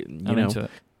 Like I'm into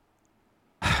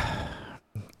it.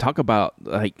 Talk about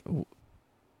like,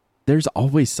 there's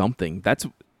always something. That's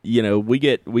we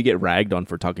get ragged on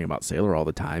for talking about Sailor all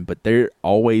the time, but they're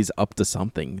always up to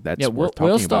something that's worth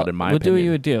talking about. In my opinion, we'll do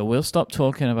you a deal. We'll stop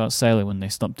talking about Sailor when they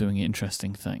stop doing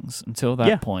interesting things. Until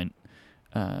that point,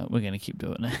 we're gonna keep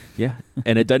doing it. Yeah,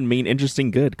 and it doesn't mean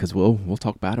interesting good, because we'll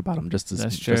talk bad about them just as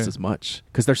much,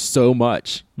 because there's so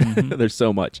much. There's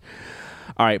so much.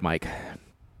 All right, Mike.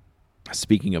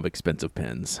 Speaking of expensive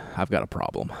pens, I've got a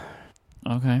problem.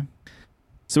 Okay.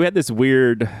 So we had this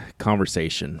weird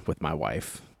conversation with my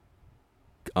wife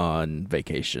on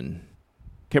vacation.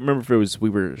 Can't remember if it was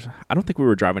I don't think we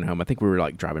were driving home. I think we were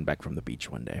like driving back from the beach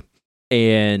one day,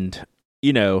 and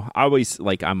I always,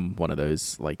 like, I'm one of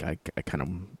those, like, I kind of,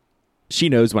 she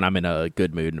knows when I'm in a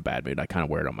good mood and a bad mood. I kind of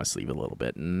wear it on my sleeve a little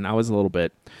bit. And I was a little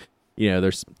bit,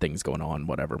 there's things going on,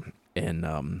 whatever. And,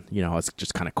 I was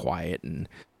just kind of quiet. And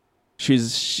she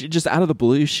just out of the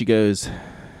blue, she goes,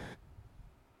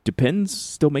 do pens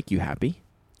still make you happy?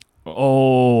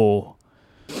 Oh.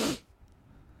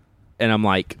 And I'm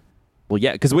like, well,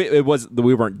 yeah, because I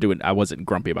wasn't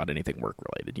grumpy about anything work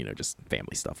related, just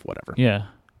family stuff, whatever. Yeah.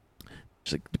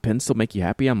 She's like, do pens still make you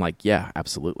happy? I'm like, yeah,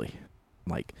 absolutely.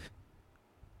 Like,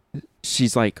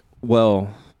 she's like,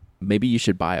 well, maybe you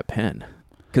should buy a pen.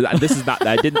 Because this is not,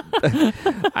 I didn't,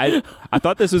 I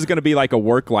thought this was going to be like a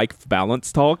work-life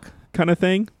balance talk kind of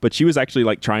thing, but she was actually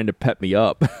like trying to pep me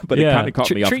up, but it kind of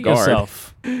caught me off guard.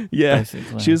 Yourself, yeah.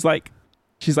 basically. She was like,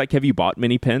 she's like, have you bought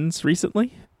many pens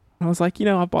recently? And I was like,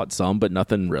 I've bought some, but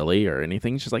nothing really or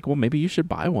anything. She's like, well, maybe you should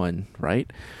buy one,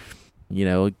 right? Make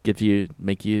you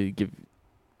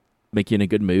in a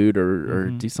good mood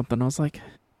or do something. I was like,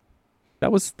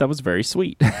 that was very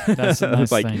sweet. That's a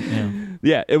nice like, thing,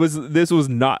 this was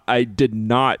not, I did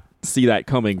not see that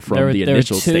coming from the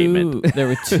initial statement. There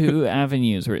were two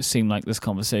avenues where it seemed like this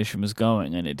conversation was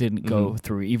going, and it didn't go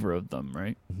through either of them,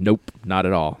 right? Nope, not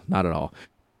at all.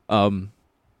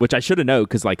 Which I should have known,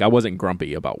 because like I wasn't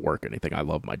grumpy about work or anything. I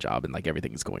love my job and like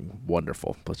everything's going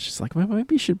wonderful. But she's like, well,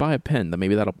 maybe you should buy a pen. Then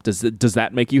maybe that'll does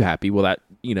that make you happy? Will that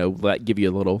will that give you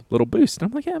a little boost?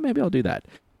 And I'm like, yeah, maybe I'll do that.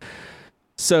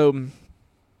 So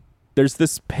there's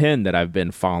this pen that I've been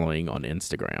following on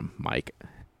Instagram, Mike,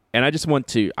 and I just want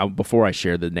to before I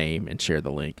share the name and share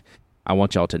the link, I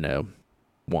want y'all to know,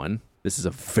 one, this is a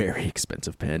very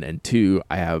expensive pen, and two,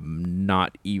 I am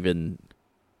not even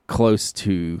close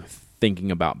to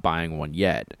thinking about buying one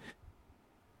yet,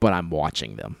 but I'm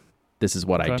watching them. This is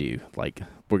what I do. Like,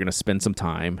 we're going to spend some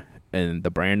time, and the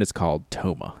brand is called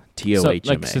Toma,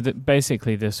 Tohma. So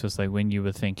basically this was like when you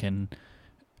were thinking,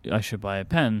 I should buy a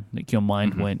pen, like your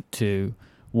mind went to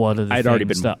what are the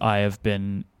things that I have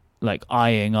been like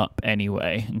eyeing up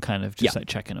anyway and kind of just like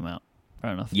checking them out.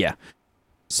 Fair enough. Yeah.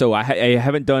 So I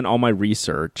haven't done all my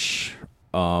research.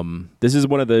 This is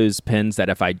one of those pens that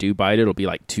if I do buy it, it'll be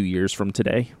like 2 years from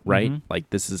today, right? Like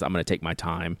I'm going to take my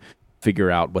time, figure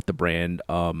out what the brand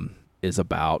is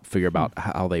about, figure out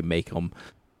how they make them,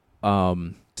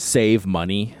 save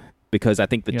money, because I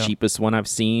think the cheapest one I've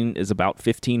seen is about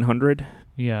 $1,500.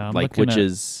 Yeah, I'm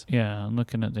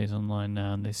looking at these online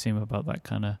now, and they seem about that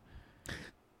kind of.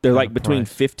 They're like between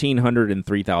 $1,500 and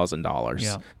 $3,000.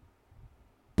 Yeah.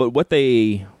 But what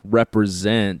they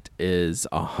represent is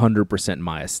 100%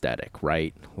 my aesthetic,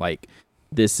 right? Like,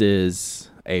 this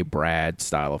is a Brad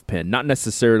style of pen, not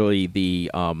necessarily the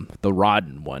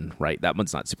Rodden one, right? That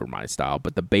one's not super my style,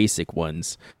 but the basic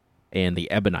ones and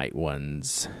the ebonite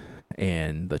ones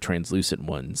and the translucent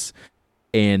ones.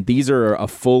 And these are a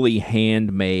fully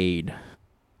handmade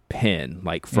pen,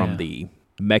 like from the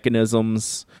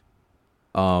mechanisms.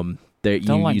 You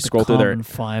scroll through there.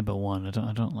 Fiber one. I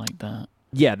don't like that.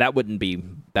 Yeah, that wouldn't be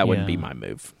my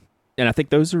move. And I think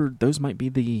those might be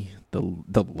the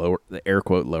lower, the air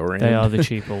quote lower end. They are the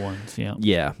cheaper ones, yeah.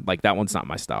 Yeah, like that one's not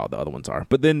my style, the other ones are.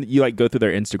 But then you like go through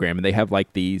their Instagram and they have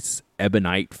like these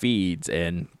ebonite feeds,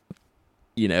 and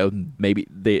maybe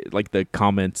they like the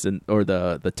comments or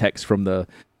the text from the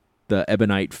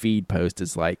ebonite feed post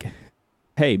is like,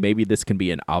 hey, maybe this can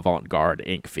be an avant-garde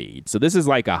ink feed. So this is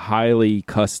like a highly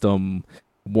custom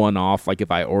one-off. Like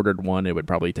if I ordered one, it would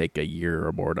probably take a year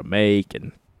or more to make,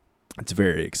 and it's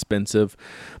very expensive.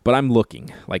 But I'm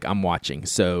looking, like I'm watching.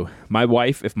 So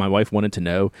if my wife wanted to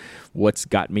know what's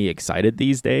got me excited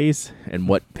these days and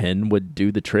what pen would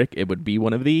do the trick, it would be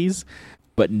one of these.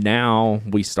 But now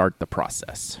we start the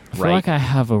process, right? I feel like I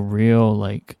have a real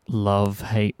like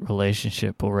love-hate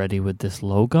relationship already with this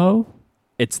logo.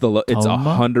 It's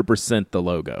 100% the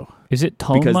logo. Is it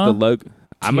Toma? Because the logo,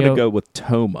 I'm going to go with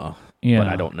Toma, but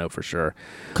I don't know for sure.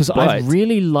 Because I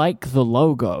really like the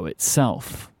logo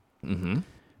itself,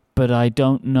 but I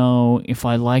don't know if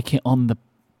I like it on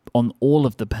all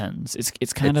of the pens.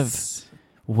 It's kind of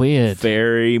weird.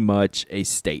 Very much a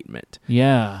statement.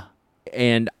 Yeah.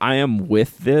 And I am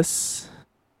with this.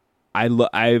 I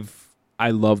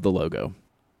love the logo,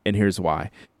 and here's why.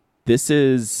 This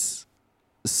is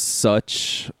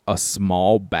such a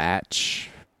small batch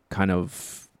kind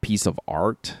of piece of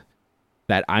art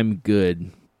that I'm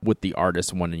good with the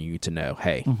artist wanting you to know,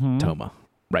 hey, Toma,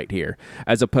 right here.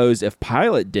 As opposed if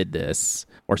Pilot did this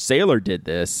or Sailor did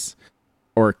this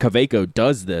or Kaweco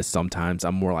does this sometimes,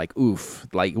 I'm more like, oof,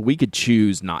 like we could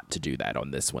choose not to do that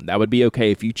on this one. That would be okay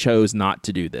if you chose not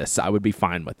to do this. I would be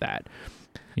fine with that.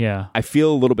 Yeah. I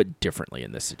feel a little bit differently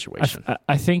in this situation.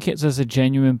 I think there's a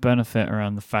genuine benefit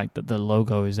around the fact that the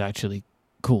logo is actually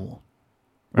cool.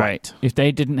 Right. If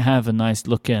they didn't have a nice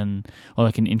looking or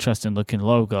like an interesting looking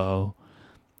logo,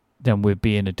 then we'd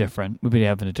be having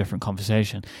a different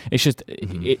conversation. It's just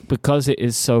because it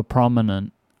is so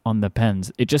prominent on the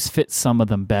pens, it just fits some of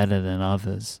them better than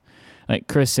others. Like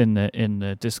Chris in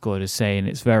the Discord is saying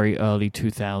it's very early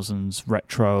 2000s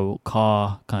retro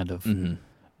car kind of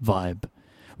vibe,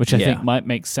 which I think might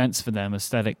make sense for them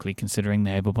aesthetically, considering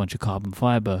they have a bunch of carbon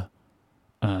fiber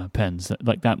pens.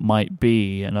 Like that might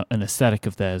be an aesthetic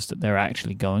of theirs that they're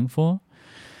actually going for.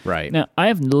 Right. Now, I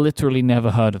have literally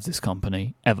never heard of this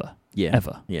company ever. Yeah.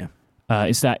 Ever. Yeah.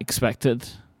 Is that expected?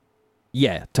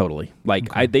 Yeah, totally.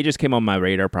 Like they just came on my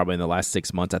radar probably in the last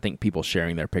 6 months. I think people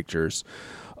sharing their pictures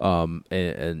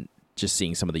and just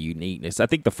seeing some of the uniqueness. I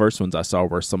think the first ones I saw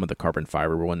were some of the carbon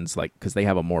fiber ones, like because they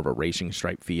have a more of a racing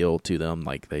stripe feel to them.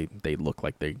 Like they look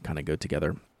like they kind of go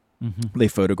together. Mm-hmm. They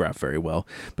photograph very well.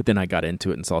 But then I got into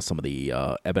it and saw some of the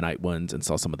ebonite ones and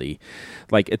saw some of the,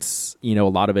 like it's, a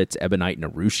lot of it's ebonite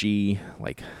and urushi.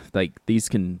 Like these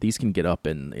can get up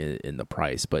in the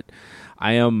price. But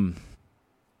I am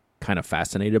kind of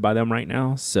fascinated by them right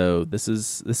now. So this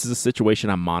is a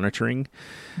situation I'm monitoring.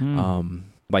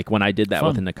 Like when I did that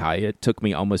with the Nakaya, it took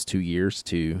me almost 2 years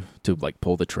to like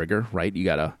pull the trigger, right? You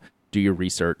got to do your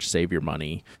research, save your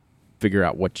money, figure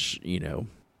out what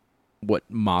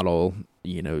model,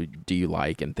 do you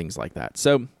like and things like that.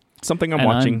 So something I'm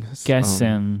watching. I'm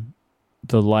guessing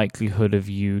the likelihood of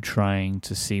you trying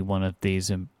to see one of these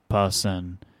in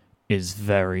person is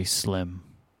very slim.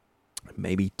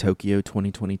 Maybe Tokyo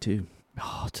 2022.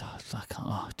 Oh,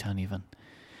 don't even.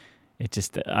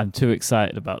 I'm too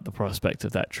excited about the prospect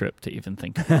of that trip to even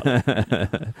think about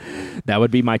it. That would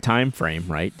be my time frame,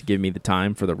 right? To give me the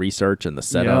time for the research and the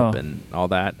setup and all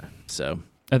that. So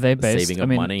are they based? Saving of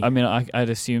money.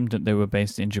 I'd assumed that they were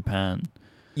based in Japan.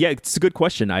 Yeah, it's a good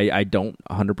question. I don't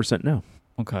 100% know.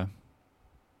 Okay.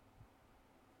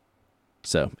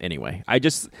 So anyway,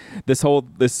 this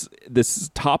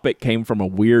topic came from a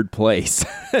weird place,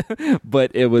 but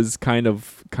it was kind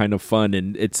of fun,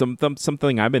 and it's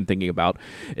something I've been thinking about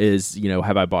is,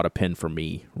 have I bought a pen for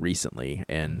me recently?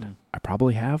 And I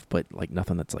probably have, but like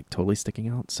nothing that's like totally sticking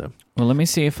out. So well, let me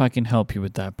see if I can help you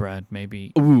with that, Brad.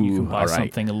 Maybe you can buy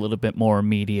something a little bit more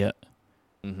immediate.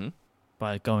 Mm-hmm.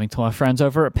 By going to our friends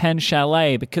over at Pen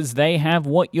Chalet, because they have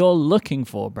what you're looking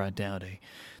for, Brad Dowdy.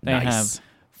 They have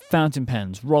fountain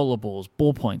pens, rollerballs,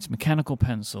 ballpoints, mechanical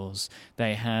pencils.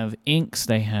 They have inks.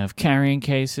 They have carrying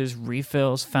cases,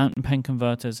 refills, fountain pen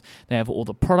converters. They have all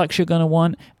the products you're going to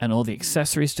want and all the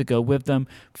accessories to go with them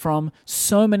from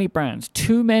so many brands,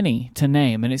 too many to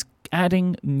name, and it's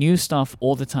adding new stuff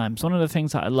all the time. It's one of the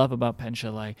things that I love about Pen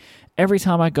Chalet. Every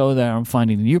time I go there, I'm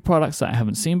finding new products that I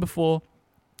haven't seen before,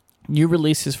 new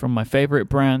releases from my favorite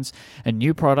brands, and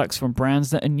new products from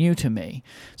brands that are new to me.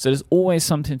 So there's always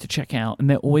something to check out, and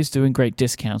they're always doing great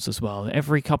discounts as well.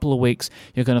 Every couple of weeks,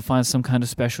 you're going to find some kind of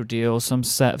special deal, some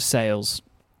set of sales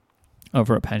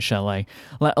over at Pen Chalet,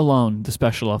 let alone the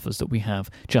special offers that we have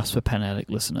just for Pen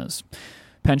Addict listeners.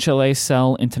 Pen Chalet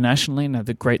sell internationally. Now,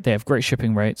 they have great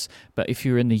shipping rates, but if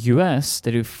you're in the US, they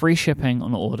do free shipping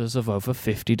on orders of over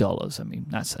 $50. I mean,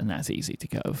 that's easy to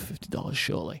get over $50,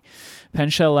 surely. Pen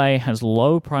Chalet has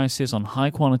low prices on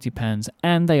high-quality pens,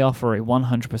 and they offer a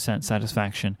 100%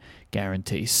 satisfaction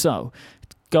guarantee. So,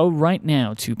 go right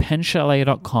now to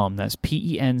penchalet.com. That's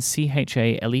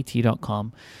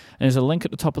penchalet.com. And there's a link at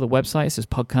the top of the website. It says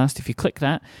podcast. If you click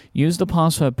that, use the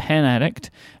password PenAddict,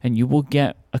 and you will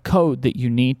get a code that you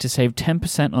need to save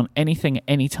 10% on anything at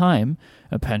any time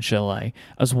at Pen Chalet,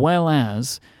 as well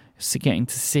as getting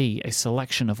to see a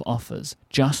selection of offers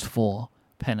just for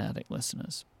Pen Addict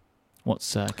listeners.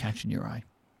 What's catching your eye?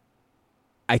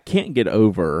 I can't get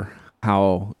over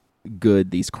how good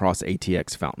these Cross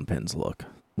ATX fountain pens look.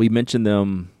 We mentioned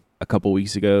them a couple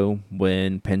weeks ago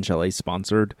when Pen Chalet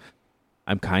sponsored.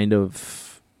 I'm kind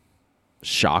of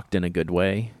shocked in a good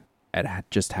way at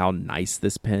just how nice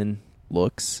this pen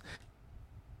looks.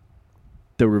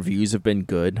 The reviews have been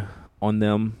good on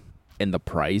them, and the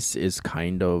price is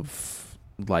kind of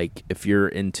like, if you're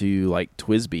into like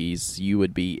TWSBIs, you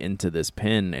would be into this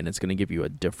pen, and it's going to give you a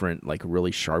different, like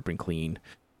really sharp and clean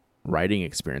writing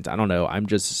experience. I don't know. I'm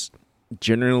just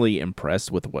generally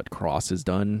impressed with what Cross has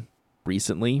done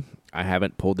recently. I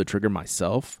haven't pulled the trigger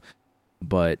myself,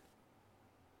 but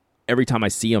every time I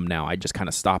see them now, I just kind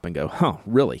of stop and go, huh,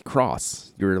 really?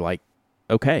 Cross? You're like,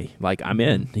 okay, like I'm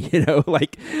in,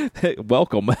 like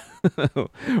welcome.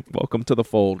 Welcome to the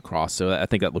fold, Cross. So I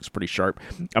think that looks pretty sharp.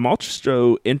 I'm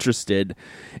also interested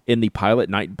in the Pilot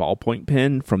Night ballpoint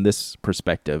pen from this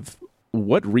perspective.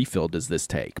 What refill does this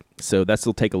take? So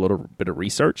that'll take a little bit of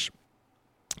research.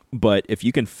 But if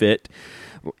you can fit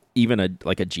even a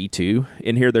G2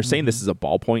 in here, they're saying this is a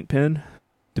ballpoint pen,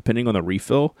 depending on the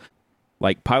refill.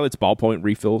 Like Pilot's ballpoint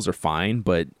refills are fine,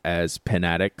 but as pen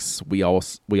addicts, we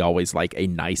always like a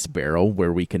nice barrel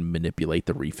where we can manipulate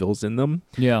the refills in them.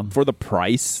 Yeah. For the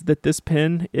price that this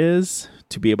pen is,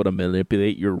 to be able to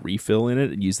manipulate your refill in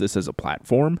it and use this as a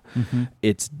platform,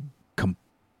 it's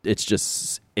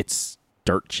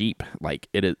dirt cheap. Like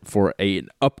it is for an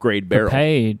upgrade barrel. The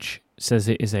page says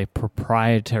it is a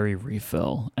proprietary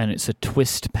refill, and it's a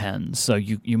twist pen, so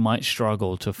you might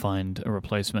struggle to find a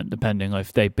replacement depending on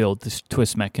if they build this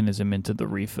twist mechanism into the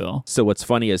refill. So what's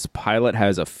funny is Pilot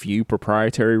has a few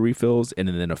proprietary refills and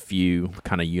then a few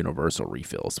kind of universal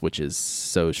refills, which is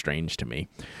so strange to me.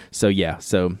 So yeah,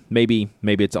 so maybe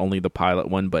it's only the Pilot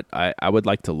one, but I would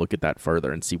like to look at that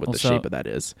further and see what Also, the shape of that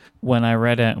is. When I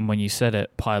read it and when you said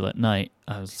it, Pilot Night,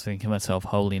 I was thinking to myself,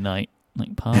 Holy Night.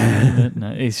 Like, Pilot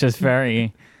Night. It's just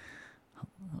very...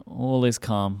 All is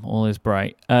calm, all is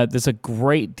bright. There's a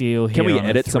great deal here. Can we on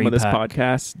edit some of this 3-pack.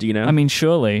 podcast? Do you know? I mean,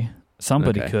 surely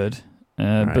somebody Okay. could.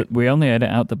 Right. But we only edit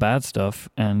out the bad stuff,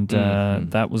 and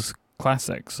that was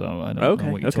classic, so I don't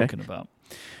know what you're talking about.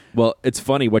 Well, it's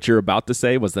funny. What you're about to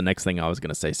say was the next thing I was going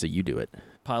to say, so you do it.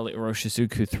 Pilot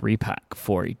Iroshizuku 3-pack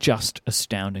for a just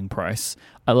astounding price.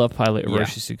 I love Pilot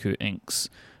Iroshizuku inks.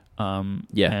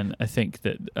 And I think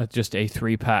that just a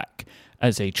 3-pack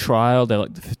as a trial, they're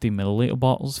like the 50 milliliter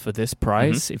bottles for this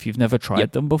price. If you've never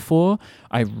tried them before,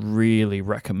 I really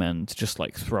recommend just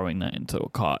like throwing that into a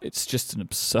cart. It's just an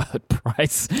absurd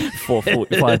price for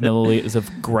 45 milliliters of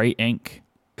great ink.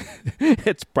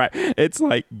 It's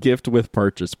like gift with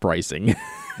purchase pricing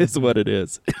is what it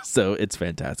is. So it's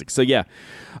fantastic. So yeah,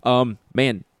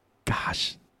 man,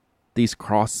 gosh, these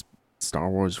cross Star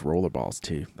Wars rollerballs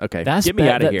too. Okay, get me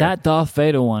out of here. That Darth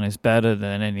Vader one is better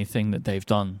than anything that they've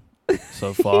done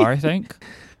so far. I think,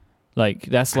 like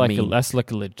that's pretty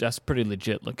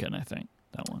legit looking. I think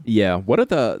that one. Yeah.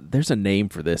 There's a name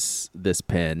for this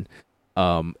pen.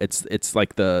 It's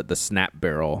like the snap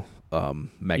barrel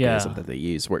mechanism that they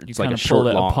use, where it's like a short, pull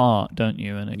it long apart, don't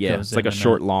you? And it goes it's like a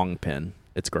short, long pen.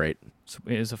 It's great.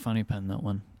 It is a funny pen, that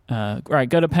one. Right,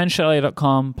 go to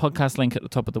penchalet.com, podcast link at the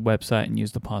top of the website, and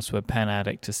use the password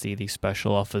PenAddict to see these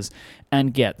special offers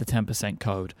and get the 10%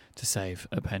 code to save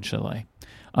at Pen Chalet.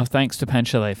 Our thanks to Pen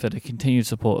Chalet for the continued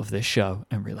support of this show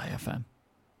and Relay FM.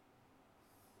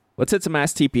 Let's hit some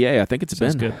Ask TPA. I think it's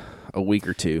Sounds been good. a week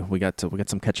or two. We got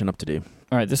some catching up to do.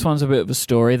 All right, this one's a bit of a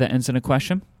story that ends in a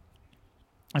question.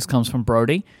 This comes from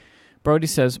Brody. Brody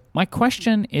says, my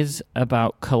question is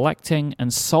about collecting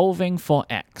and solving for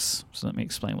X. So let me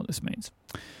explain what this means.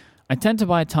 I tend to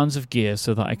buy tons of gear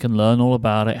so that I can learn all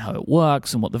about it, how it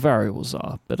works, and what the variables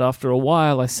are. But after a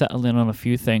while, I settle in on a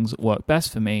few things that work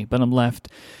best for me, but I'm left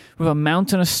with a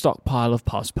mountainous stockpile of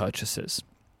past purchases.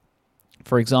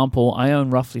 For example, I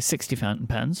own roughly 60 fountain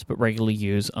pens, but regularly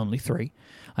use only 3.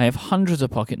 I have hundreds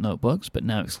of pocket notebooks, but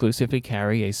now exclusively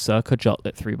carry a Circa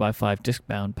Jotlet 3x5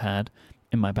 disc-bound pad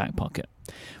in my back pocket.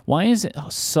 Why is it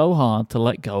so hard to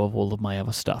let go of all of my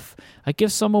other stuff? I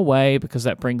give some away because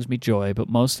that brings me joy, but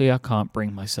mostly I can't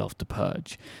bring myself to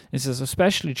purge. This is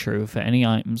especially true for any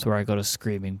items where I got a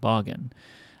screaming bargain.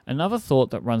 Another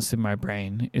thought that runs through my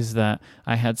brain is that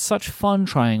I had such fun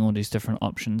trying all these different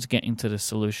options, getting to the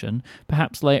solution.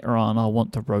 Perhaps later on I'll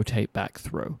want to rotate back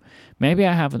through. Maybe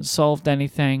I haven't solved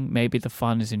anything. Maybe the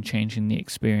fun is in changing the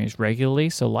experience regularly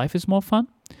so life is more fun.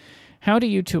 How do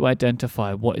you two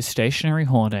identify what is stationary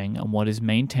hoarding and what is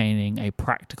maintaining a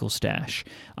practical stash?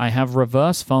 I have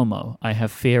reverse FOMO. I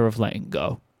have fear of letting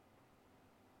go.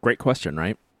 Great question,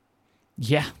 right?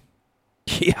 Yeah.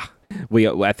 Yeah.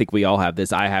 I think we all have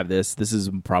this. I have this. This is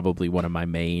probably one of my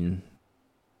main...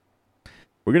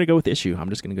 We're going to go with issue. I'm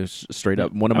just going to go straight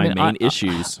up. One of my main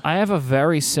issues. I have a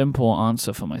very simple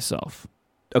answer for myself.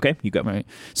 Okay, you go. Right.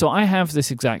 So I have this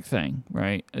exact thing,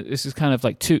 right? This is kind of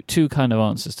like two kind of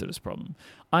answers to this problem.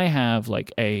 I have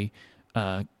like I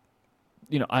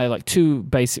like 2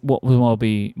 basic, what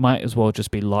might as well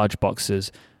just be large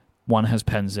boxes. One has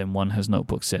pens in, one has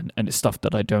notebooks in, and it's stuff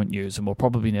that I don't use and will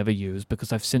probably never use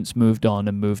because I've since moved on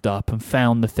and moved up and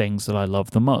found the things that I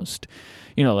love the most.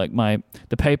 You know, like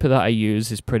the paper that I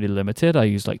use is pretty limited. I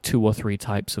use like 2 or 3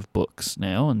 types of books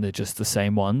now, and they're just the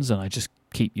same ones, and I just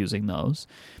keep using those.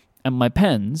 And my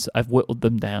pens, I've whittled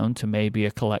them down to maybe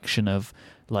a collection of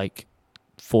like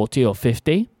 40 or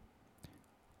 50.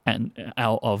 And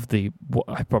out of what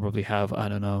I probably have, I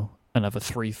don't know, another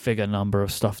 3-figure number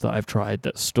of stuff that I've tried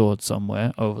that's stored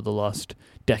somewhere over the last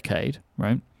decade,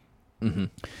 right? Mm-hmm.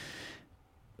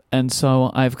 And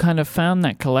so I've kind of found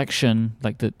that collection,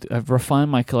 I've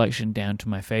refined my collection down to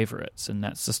my favorites, and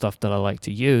that's the stuff that I like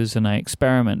to use, and I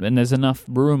experiment. And there's enough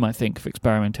room, I think, for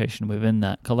experimentation within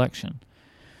that collection.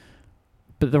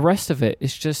 But the rest of it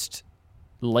is just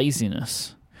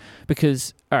laziness.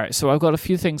 Because, all right, so I've got a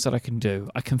few things that I can do.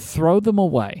 I can throw them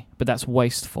away, but that's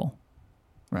wasteful,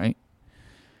 right?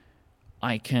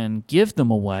 I can give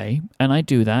them away, and I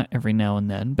do that every now and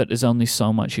then, but there's only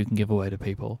so much you can give away to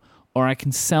people. Or I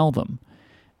can sell them.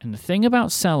 And the thing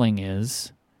about selling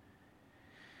is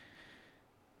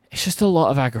it's just a lot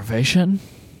of aggravation.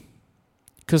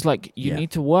 Because, like, you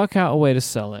need to work out a way to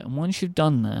sell it. And once you've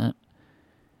done that,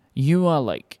 you are,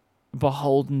 like,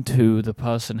 beholden to the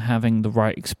person having the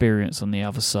right experience on the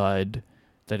other side,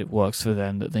 that it works for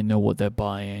them, that they know what they're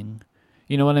buying.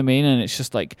 You know what I mean? And it's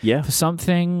just like, for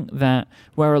something that,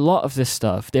 where a lot of this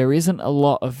stuff, there isn't a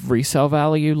lot of resale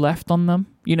value left on them.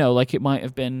 You know, like it might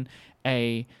have been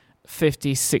a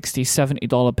 $50, $60,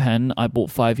 $70 pen I bought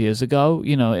 5 years ago,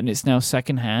 you know, and it's now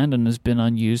secondhand and has been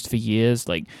unused for years.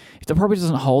 Like, if the property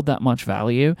doesn't hold that much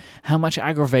value, how much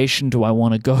aggravation do I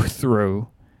want to go through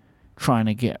trying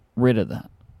to get rid of that?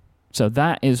 So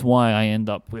that is why I end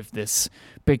up with this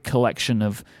big collection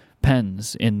of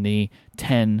pens in the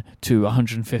 $10 to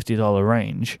 $150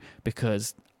 range,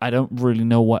 because I don't really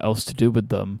know what else to do with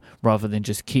them rather than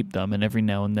just keep them and every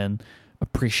now and then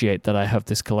appreciate that I have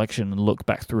this collection and look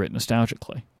back through it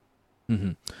nostalgically.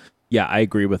 Mm-hmm. Yeah, I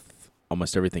agree with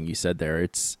almost everything you said there.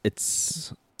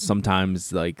 It's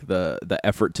sometimes like the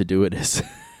effort to do it is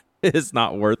is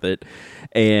not worth it.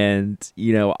 And,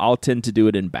 you know, I'll tend to do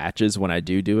it in batches when I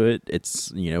do it.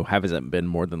 It's, you know, hasn't been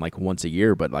more than like once a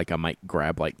year, but like I might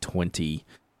grab like 20,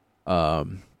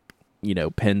 you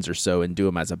know, pens or so and do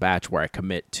them as a batch where I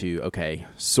commit to, okay,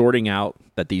 sorting out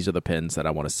that these are the pens that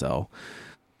I want to sell.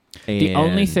 And the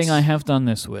only thing I have done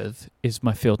this with is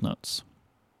my field notes.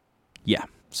 Yeah.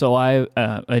 So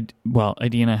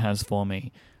Adina has for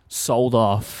me sold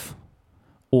off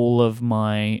all of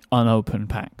my unopened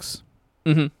packs.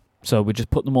 Mm-hmm. So we just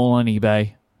put them all on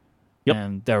eBay,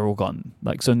 and they're all gone.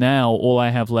 Like, so now all I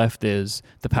have left is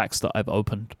the packs that I've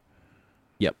opened.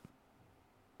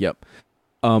 Yep.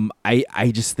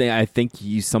 I think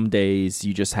you some days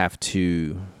you just have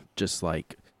to just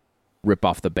like rip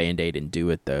off the Band-Aid and do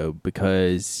it though,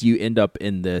 because you end up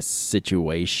in this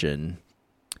situation,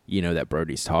 you know, that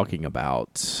Brody's talking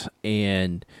about,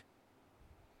 and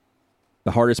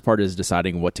the hardest part is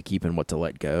deciding what to keep and what to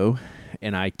let go.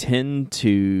 And I tend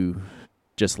to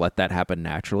just let that happen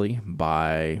naturally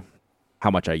by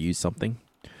how much I use something,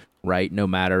 right? No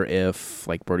matter if,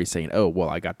 like Brody's saying, oh, well,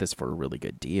 I got this for a really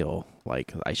good deal,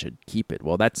 like I should keep it.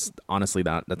 Well, that's honestly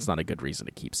that's not a good reason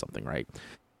to keep something, right?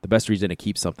 The best reason to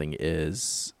keep something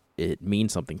is it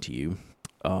means something to you,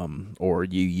 or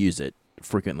you use it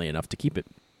frequently enough to keep it.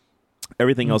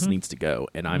 Everything else needs to go,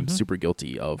 and I'm super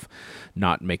guilty of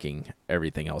not making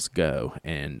everything else go,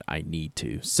 and I need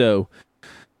to. So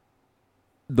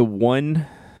the one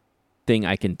thing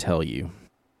I can tell you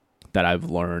that I've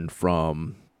learned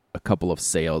from a couple of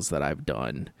sales that I've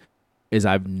done is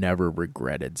I've never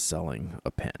regretted selling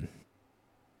a pen.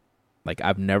 Like,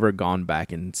 I've never gone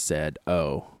back and said,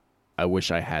 oh, I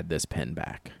wish I had this pen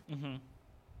back. Mm-hmm.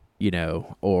 You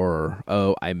know, or,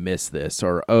 oh, I miss this,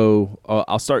 or,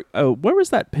 where was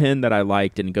that pen that I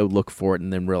liked, and go look for it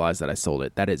and then realize that I sold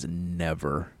it. That has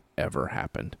never, ever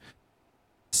happened.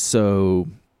 So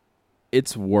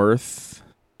it's worth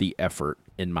the effort,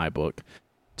 in my book,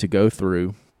 to go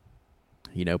through,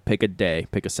 you know, pick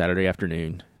a Saturday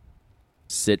afternoon,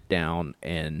 sit down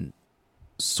and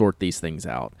sort these things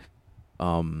out.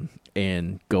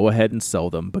 And go ahead and sell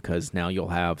them, because now you'll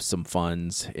have some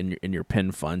funds in your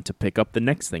pen fund to pick up the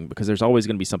next thing, because there's always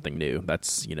going to be something new.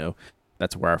 That's, you know,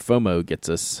 that's where our FOMO gets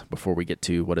us before we get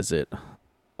to, what is it?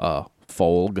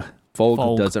 Folg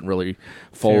doesn't really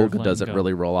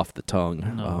roll off the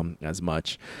tongue as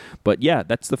much. But yeah,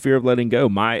 that's the fear of letting go.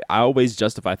 I always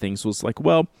justify things was like,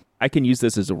 well, I can use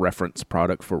this as a reference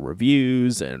product for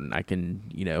reviews, and I can,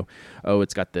 you know, oh,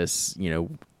 it's got this, you know,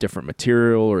 different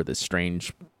material or this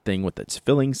strange thing with its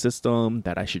filling system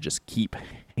that I should just keep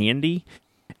handy.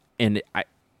 And I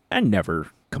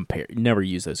never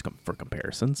use those for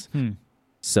comparisons.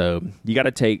 So you got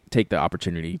to take the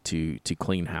opportunity to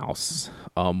clean house.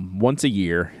 Once a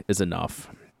year is enough.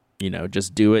 You know,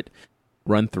 just do it,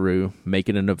 run through, make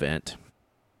it an event,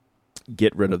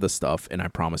 get rid of the stuff, and I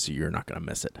promise you're not going to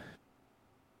miss it.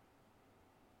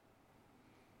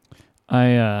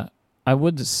 I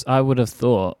would have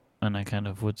thought, and I kind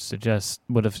of would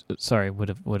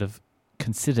have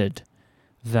considered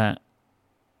that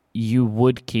you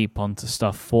would keep onto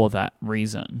stuff for that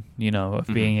reason, you know, of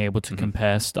being able to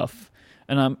compare stuff.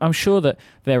 And I'm sure that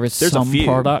there's some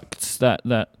products that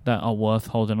are worth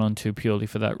holding on to purely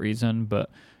for that reason, but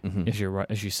as you're right,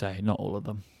 as you say, not all of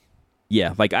them.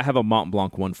 Yeah, like I have a Mont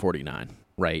Blanc 149,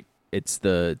 right? It's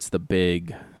the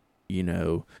big, you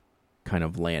know, kind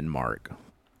of landmark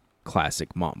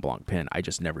classic Mont Blanc pen. I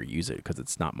just never use it because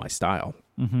it's not my style.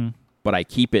 But I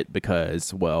keep it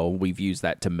because, well, we've used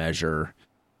that to measure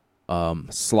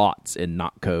slots in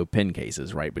Notco pen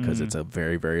cases, right? Because it's a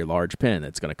very, very large pen.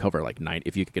 It's going to cover like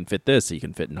if you can fit this, you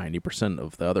can fit 90%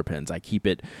 of the other pens. I keep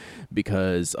it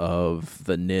because of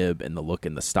the nib and the look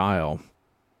and the style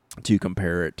to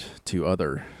compare it to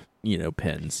other,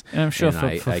 pens. And I'm sure and for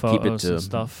I photos keep it to, and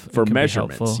stuff, for it can be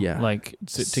measurements, helpful, yeah. like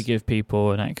to give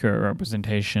people an accurate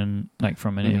representation, like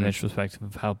from an image perspective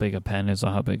of how big a pen is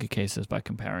or how big a case is by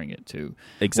comparing it to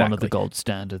one of the gold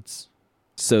standards.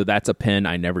 So that's a pen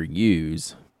I never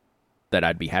use that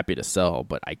I'd be happy to sell,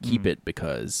 but I keep it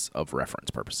because of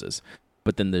reference purposes.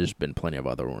 But then there's been plenty of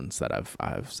other ones that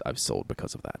I've sold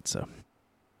because of that. So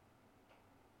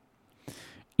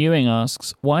Ewing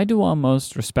asks, why do our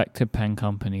most respected pen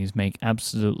companies make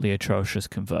absolutely atrocious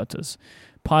converters?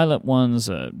 Pilot ones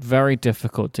are very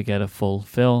difficult to get a full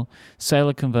fill.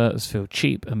 Sailor converters feel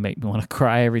cheap and make me want to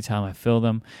cry every time I fill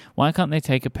them. Why can't they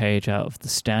take a page out of the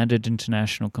standard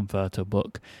international converter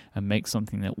book and make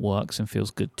something that works and feels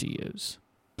good to use?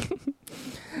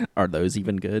 Are those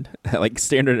even good? Like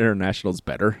Standard International is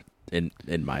better, in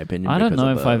my opinion. I don't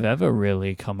know if I've ever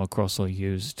really come across or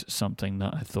used something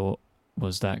that I thought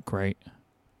was that great.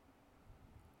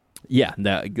 Yeah,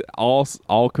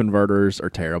 all converters are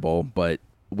terrible, but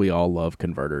we all love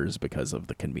converters because of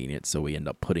the convenience, so we end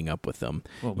up putting up with them.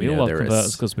 Well, we all love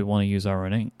converters because we want to use our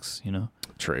own inks,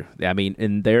 True. I mean,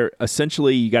 and they're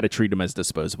essentially, you got to treat them as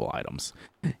disposable items.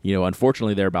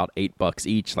 Unfortunately, they're about $8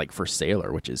 each, like for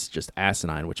Sailor, which is just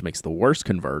asinine, which makes the worst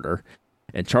converter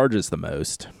and charges the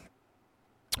most.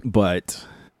 But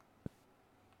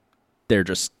they're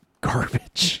just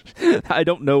garbage. I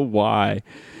don't know why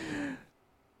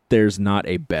there's not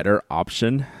a better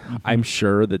option. I'm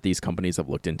sure that these companies have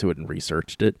looked into it and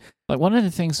researched it. Like, one of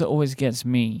the things that always gets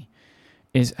me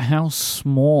is how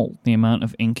small the amount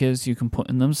of ink is you can put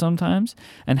in them sometimes,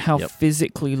 and how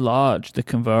physically large the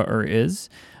converter is.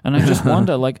 And I just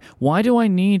wonder, like, why do I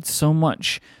need so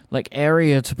much like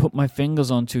area to put my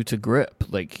fingers onto to grip?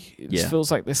 Like, it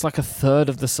feels like it's like a third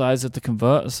of the size of the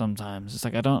converter sometimes. It's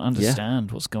like, I don't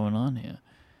understand what's going on here.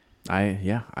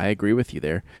 I agree with you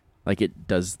there. Like,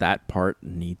 does that part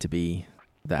need to be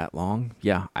that long?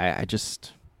 Yeah, I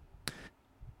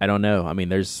don't know. I mean,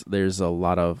 there's a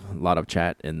lot of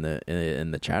chat in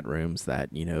the chat rooms that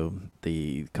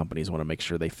the companies want to make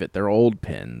sure they fit their old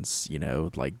pens.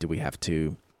 Like, do we have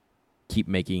to keep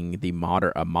making a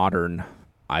modern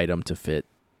item to fit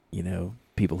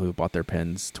people who bought their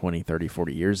pens 20, 30,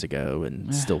 40 years ago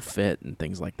and still fit and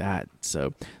things like that?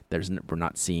 So we're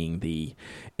not seeing the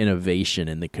innovation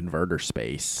in the converter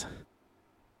space.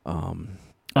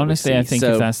 Honestly, I think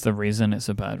if that's the reason, it's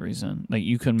a bad reason. Like,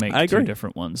 you can make two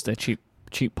different ones. They're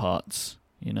cheap parts,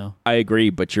 I agree,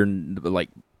 but you're like,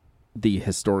 the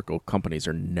historical companies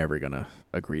are never going to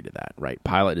agree to that, right?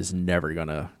 Pilot is never going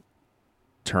to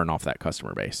turn off that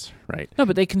customer base, right? No,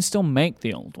 but they can still make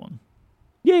the old one.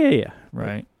 Yeah.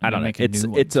 Right. I don't know.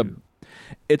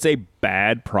 It's a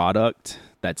bad product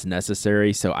that's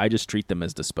necessary, so I just treat them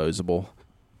as disposable.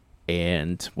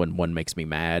 And when one makes me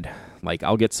mad, like,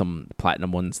 I'll get some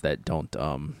platinum ones that don't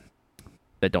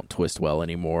twist well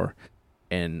anymore,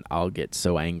 and I'll get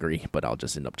so angry, but I'll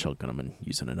just end up chunking them and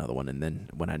using another one. And then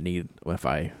if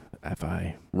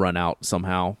I run out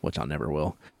somehow, which I never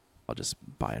will, I'll just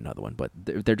buy another one. But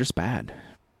they're just bad.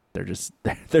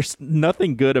 There's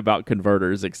nothing good about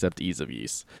converters except ease of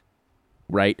use,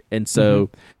 right? And so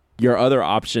your other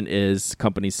option is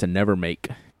companies to never make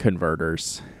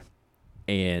converters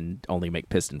and only make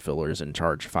piston fillers and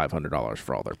charge $500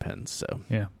 for all their pens. So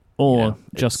yeah, or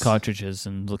just cartridges,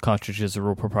 and the cartridges are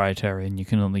all proprietary, and you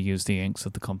can only use the inks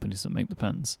of the companies that make the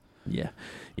pens. Yeah,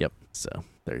 yep. So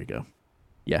there you go.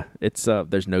 Yeah, it's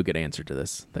there's no good answer to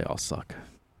this. They all suck.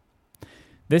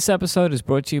 This episode is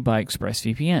brought to you by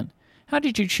ExpressVPN. How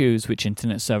did you choose which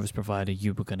internet service provider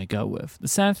you were going to go with? The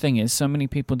sad thing is, so many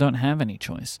people don't have any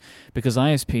choice, because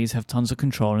ISPs have tons of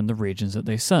control in the regions that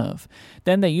they serve.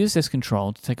 Then they use this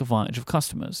control to take advantage of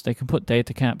customers. They can put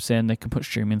data caps in, they can put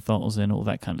streaming throttles in, all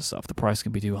that kind of stuff. The price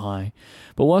can be too high.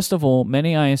 But worst of all,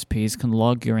 many ISPs can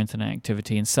log your internet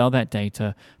activity and sell that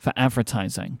data for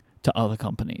advertising to other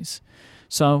companies.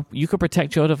 So you could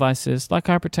protect your devices like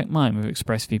I protect mine with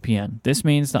ExpressVPN. This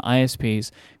means that ISPs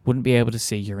wouldn't be able to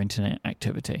see your internet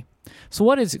activity. So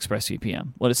what is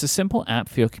ExpressVPN? Well, it's a simple app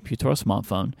for your computer or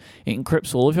smartphone. It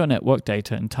encrypts all of your network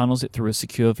data and tunnels it through a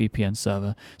secure VPN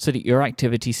server so that your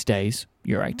activity stays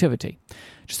your activity.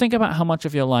 Just think about how much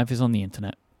of your life is on the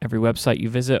internet. Every website you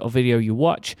visit or video you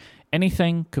watch,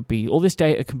 all this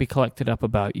data can be collected up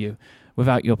about you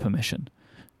without your permission.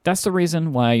 That's the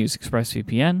reason why I use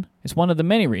ExpressVPN. It's one of the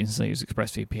many reasons I use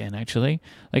ExpressVPN, actually.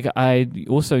 Like, I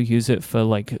also use it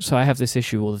for, so I have this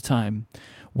issue all the time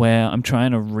where I'm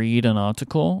trying to read an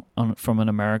article from an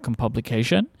American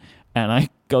publication, and I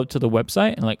go to the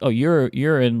website and like, oh,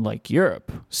 you're in like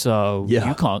Europe, so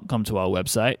you can't come to our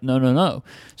website. No.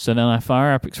 So then I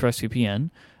fire up ExpressVPN.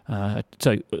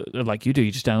 So like you do,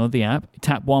 you just download the app,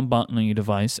 tap one button on your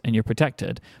device, and you're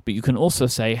protected. But you can also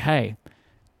say, hey,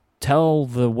 tell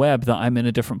the web that I'm in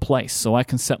a different place, so I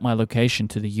can set my location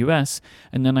to the US,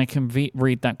 and then I can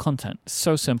read that content. It's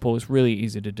so simple. It's really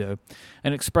easy to do.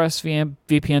 And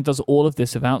ExpressVPN does all of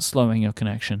this without slowing your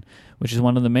connection, which is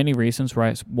one of the many reasons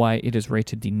why it is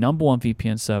rated the #1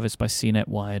 VPN service by CNET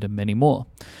Wired and many more.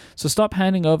 So stop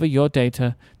handing over your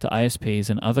data to ISPs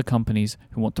and other companies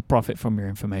who want to profit from your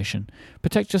information.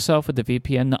 Protect yourself with the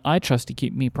VPN that I trust to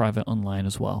keep me private online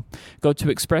as well. Go to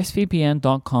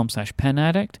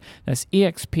expressvpn.com/penaddict. That's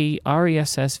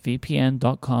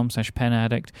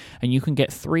expressvpn.com/penaddict, and you can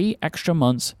get 3 extra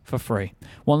months for free.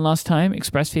 One last time,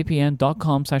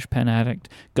 expressvpn.com/penaddict.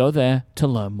 Go there to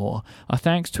learn more. Our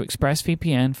thanks to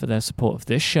ExpressVPN for their support of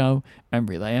this show and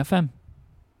Relay FM.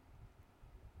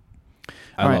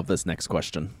 I love this next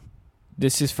question.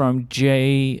 This is from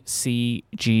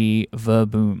JCG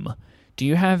Verboom. Do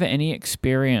you have any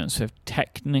experience with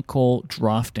technical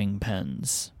drafting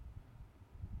pens?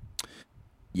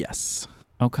 Yes.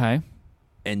 Okay.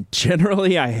 And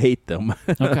generally, I hate them.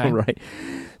 Okay. Right.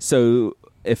 So,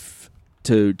 if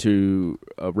to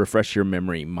refresh your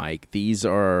memory, Mike, these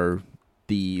are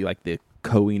the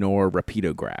Kohinoor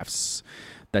rapidographs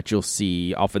that you'll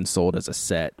see often sold as a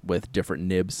set with different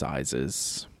nib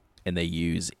sizes, and they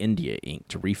use India ink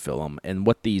to refill them. And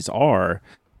what these are,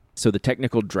 so the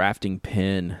technical drafting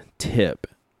pen tip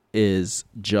is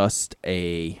just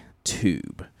a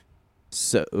tube.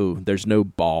 So there's no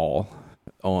ball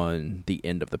on the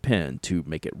end of the pen to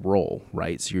make it roll,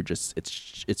 right? So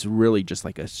it's really just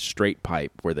like a straight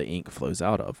pipe where the ink flows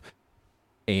out of,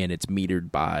 and it's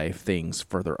metered by things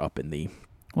further up in the.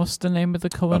 What's the name of the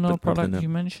Kohinoor product you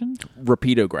mentioned?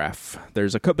 Rapidograph.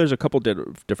 There's a couple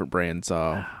different brands.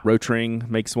 Rotring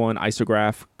makes one.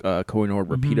 Isograph, Kohinoor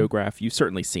Rapidograph. You've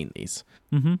certainly seen these.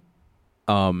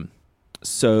 Mm-hmm.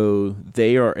 So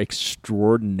they are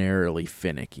extraordinarily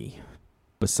finicky.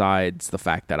 Besides the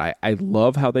fact that I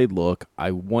love how they look,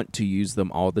 I want to use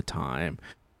them all the time,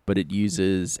 but it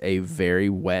uses a very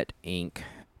wet ink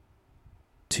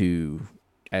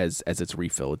as its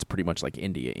refill. It's pretty much like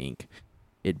India ink.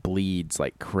 It bleeds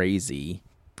like crazy,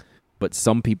 but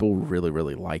some people really,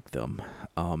 really like them.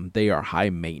 They are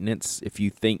high maintenance. If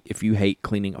you hate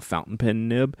cleaning a fountain pen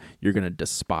nib, you're going to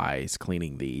despise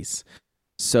cleaning these.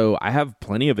 So I have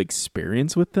plenty of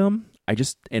experience with them.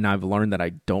 I've learned that I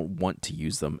don't want to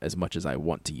use them as much as I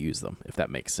want to use them, if that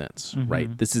makes sense,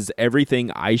 right? This is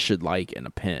everything I should like in a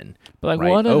pen. But right?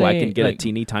 what are I can get a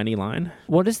teeny tiny line.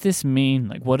 What does this mean?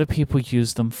 Like, what do people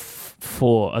use them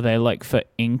for? Are they like for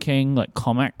inking, like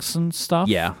comics and stuff?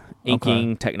 Yeah,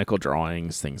 inking, technical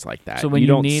drawings, things like that. So when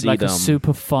you need like a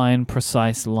super fine,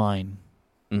 precise line.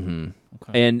 Mm-hmm.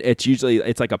 Okay. And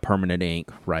it's like a permanent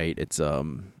ink, right?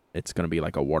 It's going to be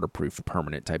like a waterproof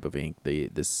permanent type of ink,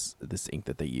 this ink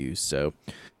that they use. So,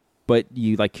 but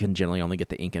you can generally only get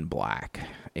the ink in black,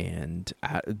 and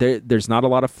there's not a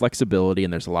lot of flexibility,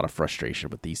 and there's a lot of frustration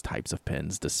with these types of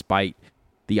pens, despite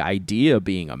the idea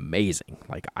being amazing.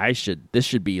 Like this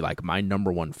should be like my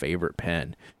 #1 favorite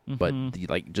pen, but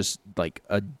just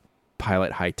a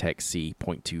Pilot High-Tech C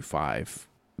 0.25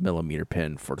 millimeter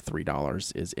pen for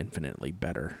 $3 is infinitely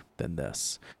better than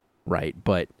this. Right,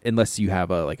 but unless you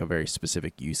have a very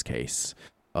specific use case,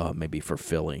 maybe for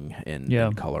filling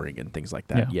and coloring and things like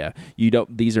that, you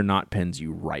don't. These are not pens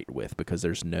you write with because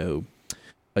there's no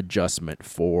adjustment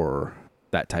for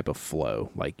that type of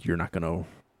flow. Like you're not gonna.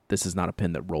 This is not a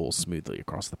pen that rolls smoothly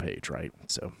across the page, right?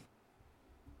 So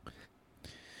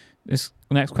this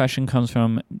next question comes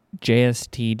from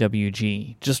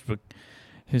JSTWG,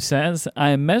 who says, I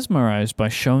am mesmerized by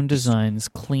Shown Design's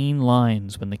clean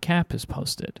lines when the cap is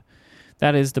posted.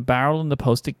 That is, the barrel and the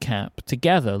posted cap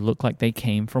together look like they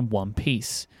came from one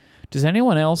piece. Does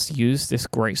anyone else use this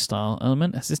great style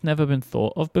element? Has this never been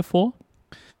thought of before?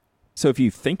 So if you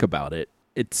think about it,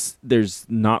 there's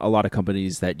not a lot of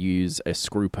companies that use a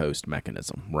screw post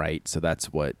mechanism, right? So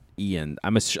that's what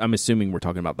I'm assuming we're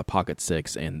talking about the Pocket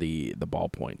 6 and the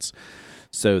ballpoints.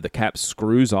 So the cap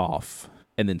screws off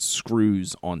and then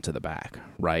screws onto the back,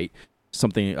 right?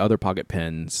 Something other pocket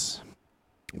pens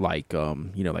like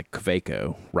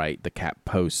Kaweco, right? The cap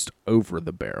post over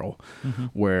the barrel,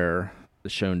 where the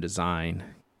Shown Design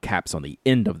caps on the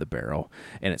end of the barrel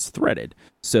and it's threaded.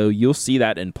 So you'll see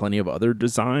that in plenty of other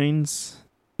designs,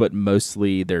 but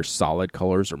mostly they're solid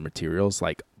colors or materials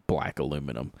like black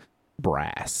aluminum,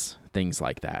 brass, things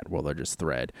like that, where they're just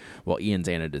thread. Well, Ian's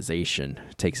anodization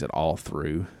takes it all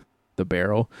through the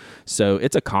barrel. So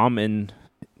it's a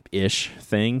common-ish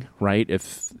thing, right?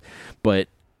 But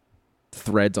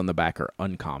threads on the back are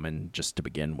uncommon just to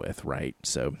begin with, right?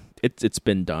 So it's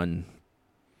been done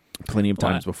plenty of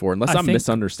times before, unless I'm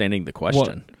misunderstanding the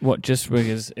question. What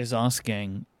Justwig is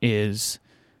asking is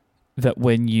that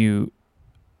when you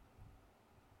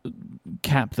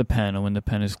cap the pen or when the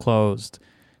pen is closed,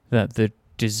 that the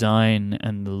design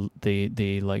and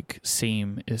the like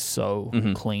seam is so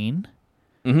clean.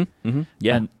 Mm-hmm. Mm-hmm.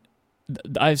 Yeah. And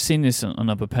I've seen this on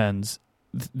other pens.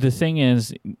 The thing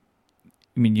is,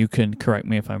 I mean, you can correct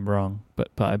me if I'm wrong, but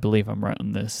I believe I'm right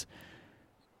on this.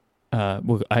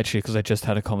 Well, actually, because I just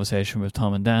had a conversation with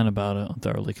Tom and Dan about it on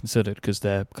Thoroughly Considered, because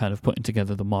they're kind of putting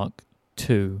together the Mark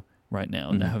II right now,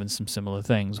 and they're having some similar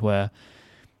things where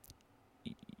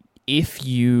if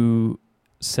you,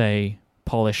 say,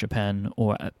 polish a pen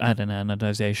or add an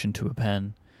anodization to a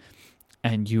pen,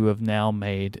 and you have now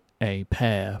made a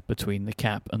pair between the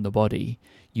cap and the body,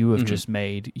 you have just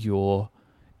made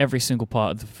every single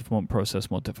part of the font process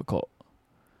more difficult.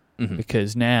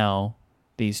 Because now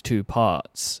these two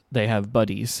parts, they have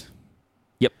buddies.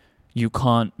 Yep. You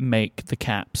can't make the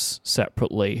caps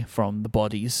separately from the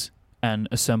bodies and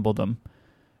assemble them.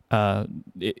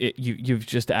 You've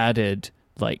just added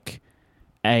like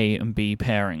A and B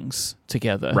pairings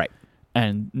together. Right.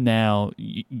 And now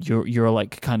your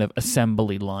like kind of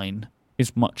assembly line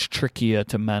is much trickier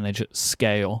to manage at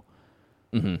scale.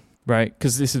 Right?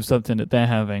 Because this is something that they're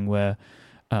having where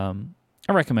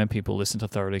I recommend people listen to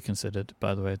Thoroughly Considered,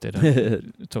 by the way. They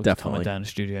don't talk to Tom and Dan in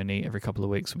Studio Neat every couple of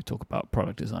weeks. We talk about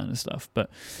product design and stuff. But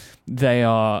they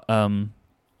are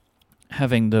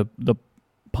having the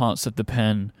parts of the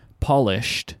pen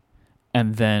polished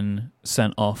and then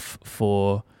sent off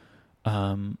for,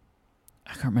 I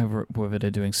can't remember whether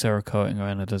they're doing Cerakoting or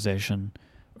anodization,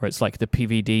 or it's like the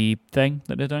PVD thing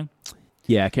that they're doing.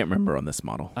 Yeah, I can't remember on this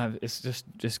model. It's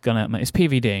just gone out. It's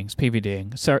PVDing. It's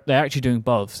PVDing. So they're actually doing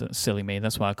both. So that's silly me.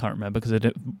 That's why I can't remember,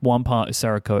 because one part is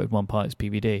Cerakoted, one part is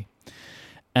PVD.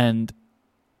 And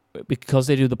because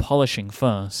they do the polishing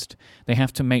first, they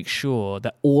have to make sure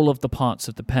that all of the parts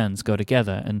of the pens go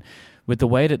together. And with the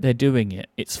way that they're doing it,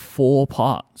 it's 4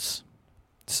 parts.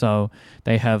 So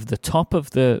they have the top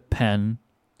of the pen,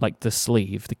 like the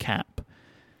sleeve, the cap.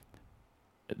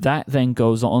 That then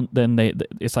goes on. Then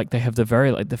it's like they have the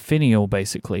finial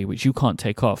basically, which you can't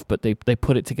take off, but they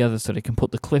put it together so they can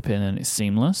put the clip in and it's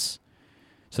seamless.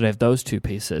 So they have those 2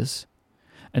 pieces,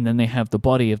 and then they have the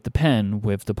body of the pen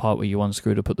with the part where you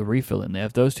unscrew to put the refill in. They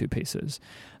have those 2 pieces,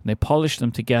 and they polish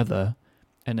them together,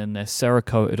 and then they're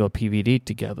Cerakoted or PVD'd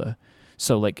together.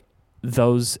 So like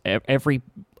those, every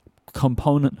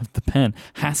component of the pen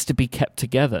has to be kept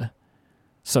together.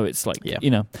 So it's like,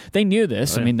 they knew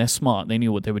this. I mean, they're smart. They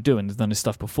knew what they were doing. They've done this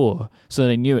stuff before. So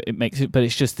they knew it makes it, but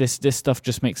it's just this stuff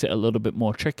just makes it a little bit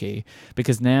more tricky,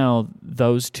 because now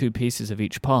those 2 pieces of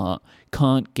each part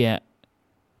can't get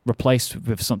replaced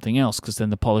with something else, because then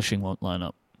the polishing won't line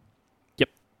up. Yep.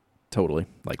 Totally.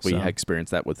 Like we experienced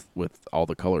that with all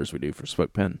the colors we do for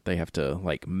Spoke Pen. They have to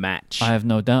like match. I have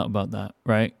no doubt about that,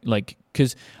 right? Like,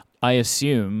 because I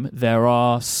assume there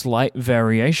are slight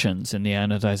variations in the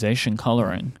anodization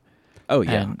coloring. Oh,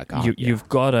 yeah. You've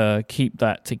got to keep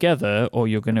that together, or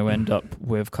you're going to end up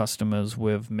with customers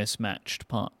with mismatched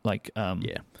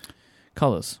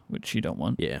colors, which you don't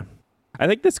want. Yeah. I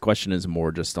think this question is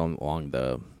more just along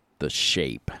the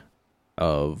shape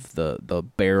of the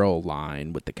barrel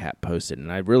line with the cap posted.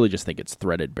 And I really just think it's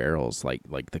threaded barrels, like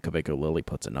the Kaweco Lily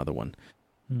puts another one.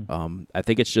 I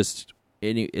think it's just...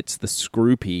 it's the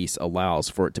screw piece allows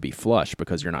for it to be flush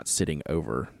because you're not sitting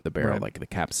over the barrel. Right. Like the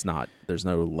cap's not, there's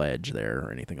no ledge there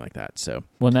or anything like that. So,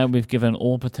 well, now we've given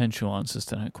all potential answers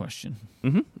to that question.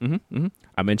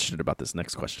 I'm interested about this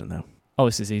next question though. Oh,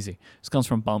 this is easy. This comes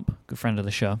from Bump, good friend of the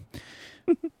show.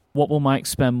 What will Mike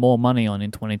spend more money on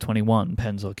in 2021,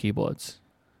 pens or keyboards?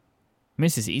 I mean,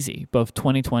 this is easy. Both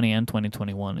 2020 and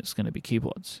 2021, it's going to be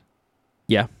keyboards.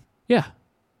 Yeah. Yeah.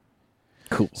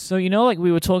 Cool. So, like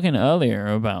we were talking earlier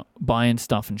about buying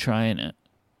stuff and trying it.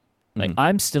 Like,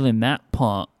 I'm still in that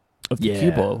part of the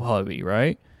keyboard hobby,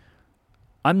 right?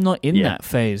 I'm not in that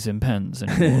phase in pens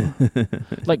anymore.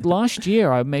 Like, last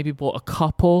year, I maybe bought a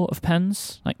couple of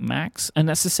pens, like Max, and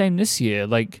that's the same this year.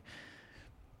 Like,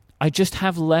 I just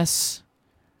have less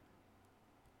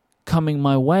coming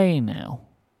my way now,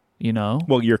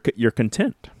 Well, you're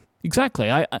content. Exactly.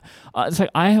 It's like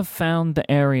I have found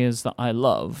the areas that I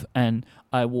love, and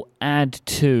I will add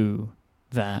to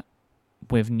that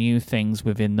with new things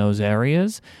within those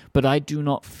areas, but I do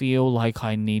not feel like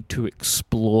I need to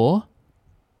explore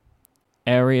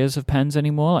areas of pens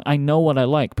anymore. Like, I know what I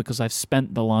like because I've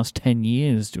spent the last 10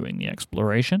 years doing the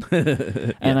exploration.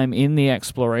 And I'm in the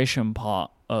exploration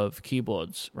part of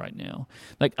keyboards right now.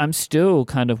 Like, I'm still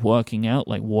kind of working out,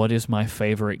 like, what is my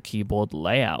favorite keyboard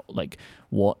layout? Like,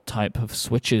 what type of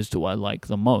switches do I like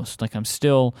the most? Like, I'm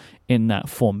still in that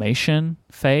formation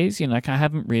phase. You know, like, I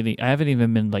haven't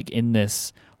even been, like, in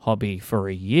this hobby for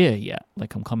a year yet.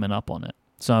 Like, I'm coming up on it.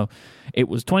 So it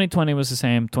was 2020 was the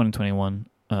same, 2021.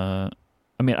 I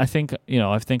mean, I think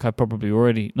I probably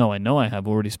already, no, I know I have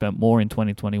already spent more in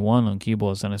 2021 on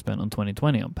keyboards than I spent on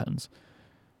 2020 on pens.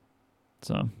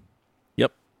 So,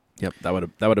 yep, that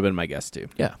would have been my guess too.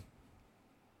 Yeah.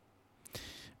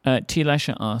 T.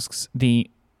 Lesher asks, the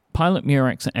Pilot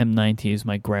Murex M90 is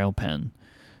my Grail pen,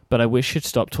 but I wish you'd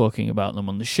stop talking about them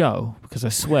on the show because I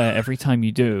swear every time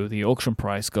you do, the auction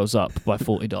price goes up by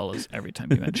 $40 every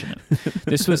time you mention it.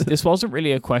 This wasn't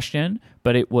really a question,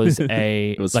 but it was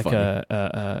a it was like funny.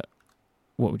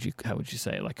 how would you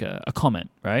say, like a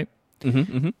comment, right?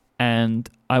 Mm-hmm, mm-hmm. And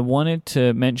I wanted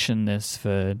to mention this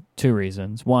for two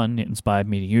reasons. One, it inspired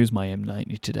me to use my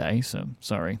M90 today, so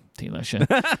sorry, T. Lesher.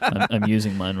 I'm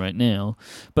using mine right now.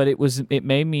 But it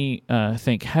made me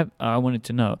think, I wanted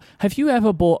to know, have you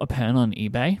ever bought a pen on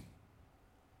eBay?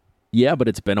 Yeah, but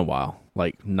it's been a while.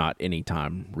 Like, not any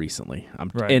time recently.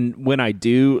 Right. And when I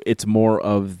do, it's more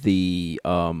of the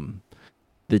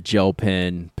gel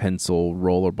pen, pencil,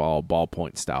 rollerball,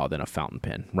 ballpoint style than a fountain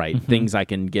pen, right? Mm-hmm. Things I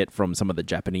can get from some of the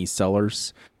Japanese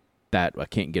sellers that I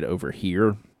can't get over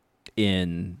here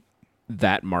in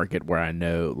that market where I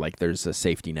know, like, there's a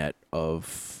safety net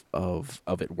of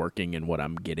it working and what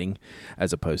I'm getting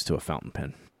as opposed to a fountain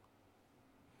pen.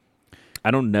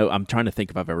 I don't know. I'm trying to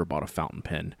think if I've ever bought a fountain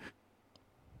pen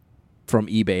from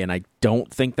eBay, and I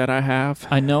don't think that I have.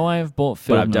 I know I have bought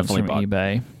field notes definitely from bought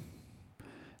eBay.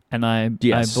 And I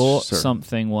bought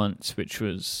something once which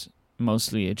was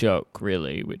mostly a joke,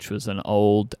 really, which was an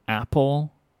old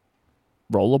Apple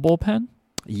rollerball pen.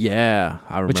 Yeah,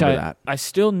 I remember that. I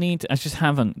still need to, I just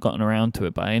haven't gotten around to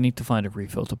it, but I need to find a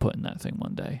refill to put in that thing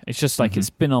one day. It's just like, It's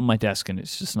been on my desk and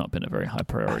it's just not been a very high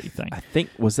priority thing. I think,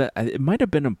 it might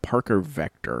have been a Parker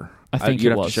Vector. I think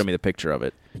you'd have to show me the picture of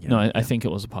it. I think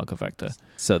it was a Parker Vector.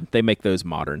 So they make those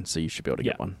modern, so you should be able to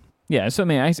get one. Yeah, so I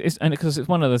mean, because it's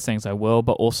one of those things I will,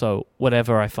 but also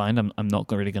whatever I find, I'm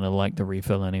not really going to like the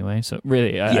refill anyway. So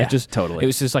really, I just totally. It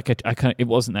was just like it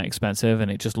wasn't that expensive, and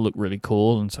it just looked really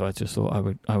cool, and so I just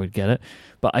thought I would get it.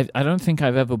 But I don't think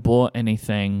I've ever bought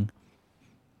anything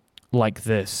like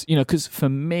this, because for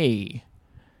me,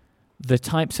 the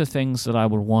types of things that I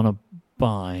would want to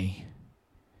buy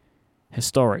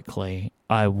historically,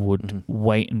 I would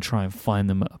wait and try and find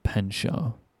them at a pen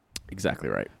show. Exactly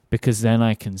right. Because then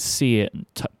I can see it and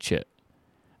touch it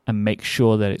and make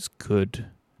sure that it's good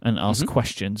and ask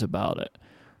questions about it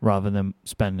rather than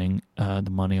spending the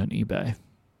money on eBay.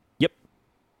 Yep.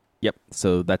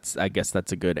 So I guess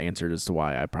that's a good answer as to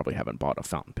why I probably haven't bought a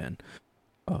fountain pen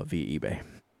via eBay.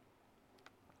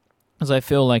 Because I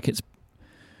feel like it's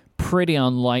pretty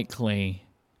unlikely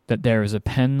that there is a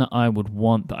pen that I would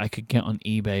want that I could get on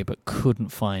eBay but couldn't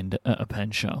find at a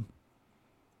pen show.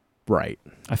 Right.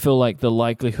 I feel like the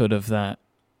likelihood of that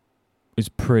is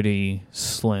pretty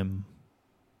slim,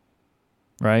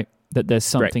 right? That there's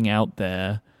something out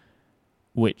there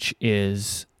which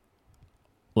is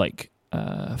like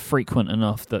frequent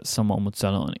enough that someone would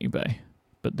sell it on eBay,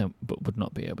 but would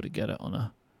not be able to get it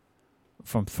on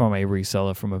from a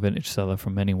reseller, from a vintage seller,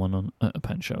 from anyone on a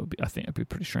pen show. I think it'd be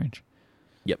pretty strange.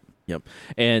 Yep.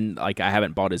 And like, I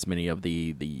haven't bought as many of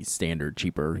the standard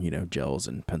cheaper, gels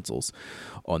and pencils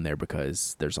on there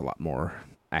because there's a lot more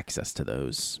access to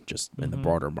those just in the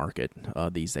broader market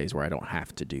these days where I don't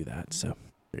have to do that. So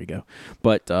there you go.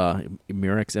 But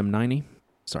Murex M90,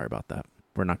 sorry about that.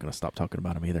 We're not going to stop talking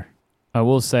about them either. I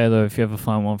will say though, if you ever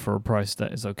find one for a price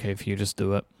that is okay for you, just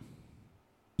do it.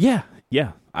 Yeah,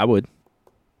 I would.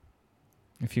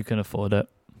 If you can afford it.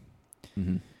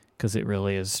 Because it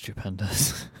really is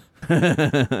stupendous.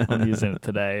 I'm using it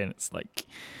today, and it's like,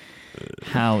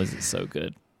 how is it so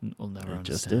good? We'll never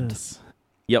understand. Just is.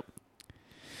 Yep.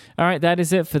 All right, that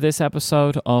is it for this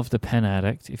episode of The Pen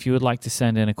Addict. If you would like to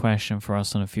send in a question for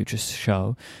us on a future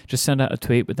show, just send out a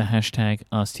tweet with the hashtag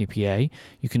AskTPA.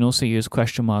 You can also use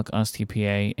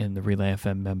 !AskTPA in the Relay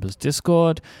FM members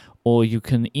Discord, or you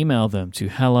can email them to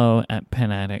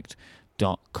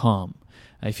hello@penaddict.com.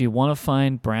 If you want to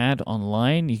find Brad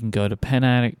online, you can go to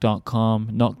penaddict.com,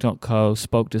 knock.co,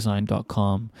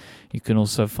 spokedesign.com. You can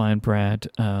also find Brad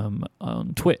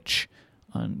on Twitch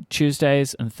on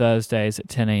Tuesdays and Thursdays at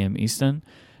 10 a.m. Eastern.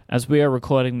 As we are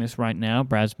recording this right now,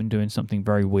 Brad's been doing something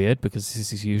very weird because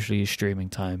this is usually his streaming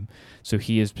time. So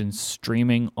he has been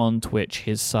streaming on Twitch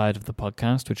his side of the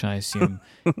podcast, which I assume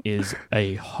is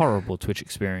a horrible Twitch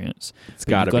experience. It's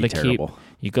got to be terrible.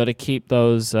 You got to keep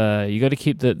those. You got to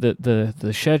keep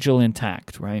the schedule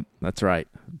intact, right? That's right.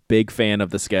 Big fan of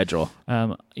the schedule.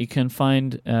 You can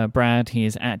find Brad. He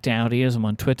is at Dowdyism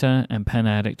on Twitter and Pen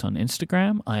Addict on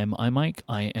Instagram. I am iMyke,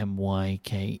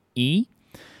 IMYKE.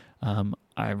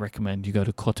 I recommend you go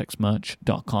to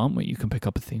cortexmerch.com where you can pick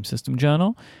up a theme system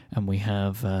journal, and we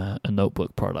have a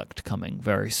notebook product coming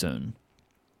very soon.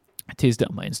 I teased it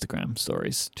on my Instagram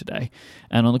stories today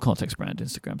and on the Cortex brand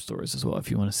Instagram stories as well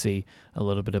if you want to see a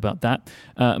little bit about that.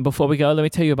 Before we go, let me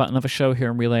tell you about another show here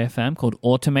on Relay FM called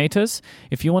Automators.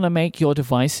 If you want to make your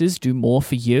devices do more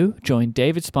for you, join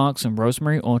David Sparks and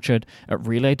Rosemary Orchard at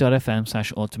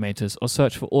relay.fm/automators or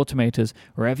search for Automators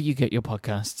wherever you get your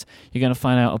podcasts. You're going to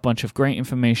find out a bunch of great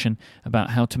information about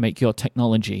how to make your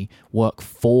technology work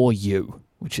for you,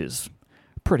 which is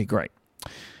pretty great.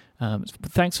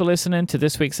 Thanks for listening to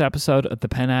this week's episode of The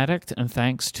Pen Addict, and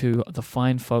thanks to the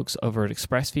fine folks over at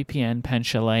ExpressVPN, Pen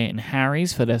Chalet, and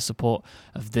Harry's for their support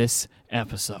of this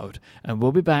episode. And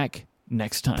we'll be back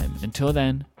next time. Until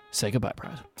then, say goodbye,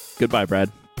 Brad. Goodbye,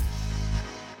 Brad.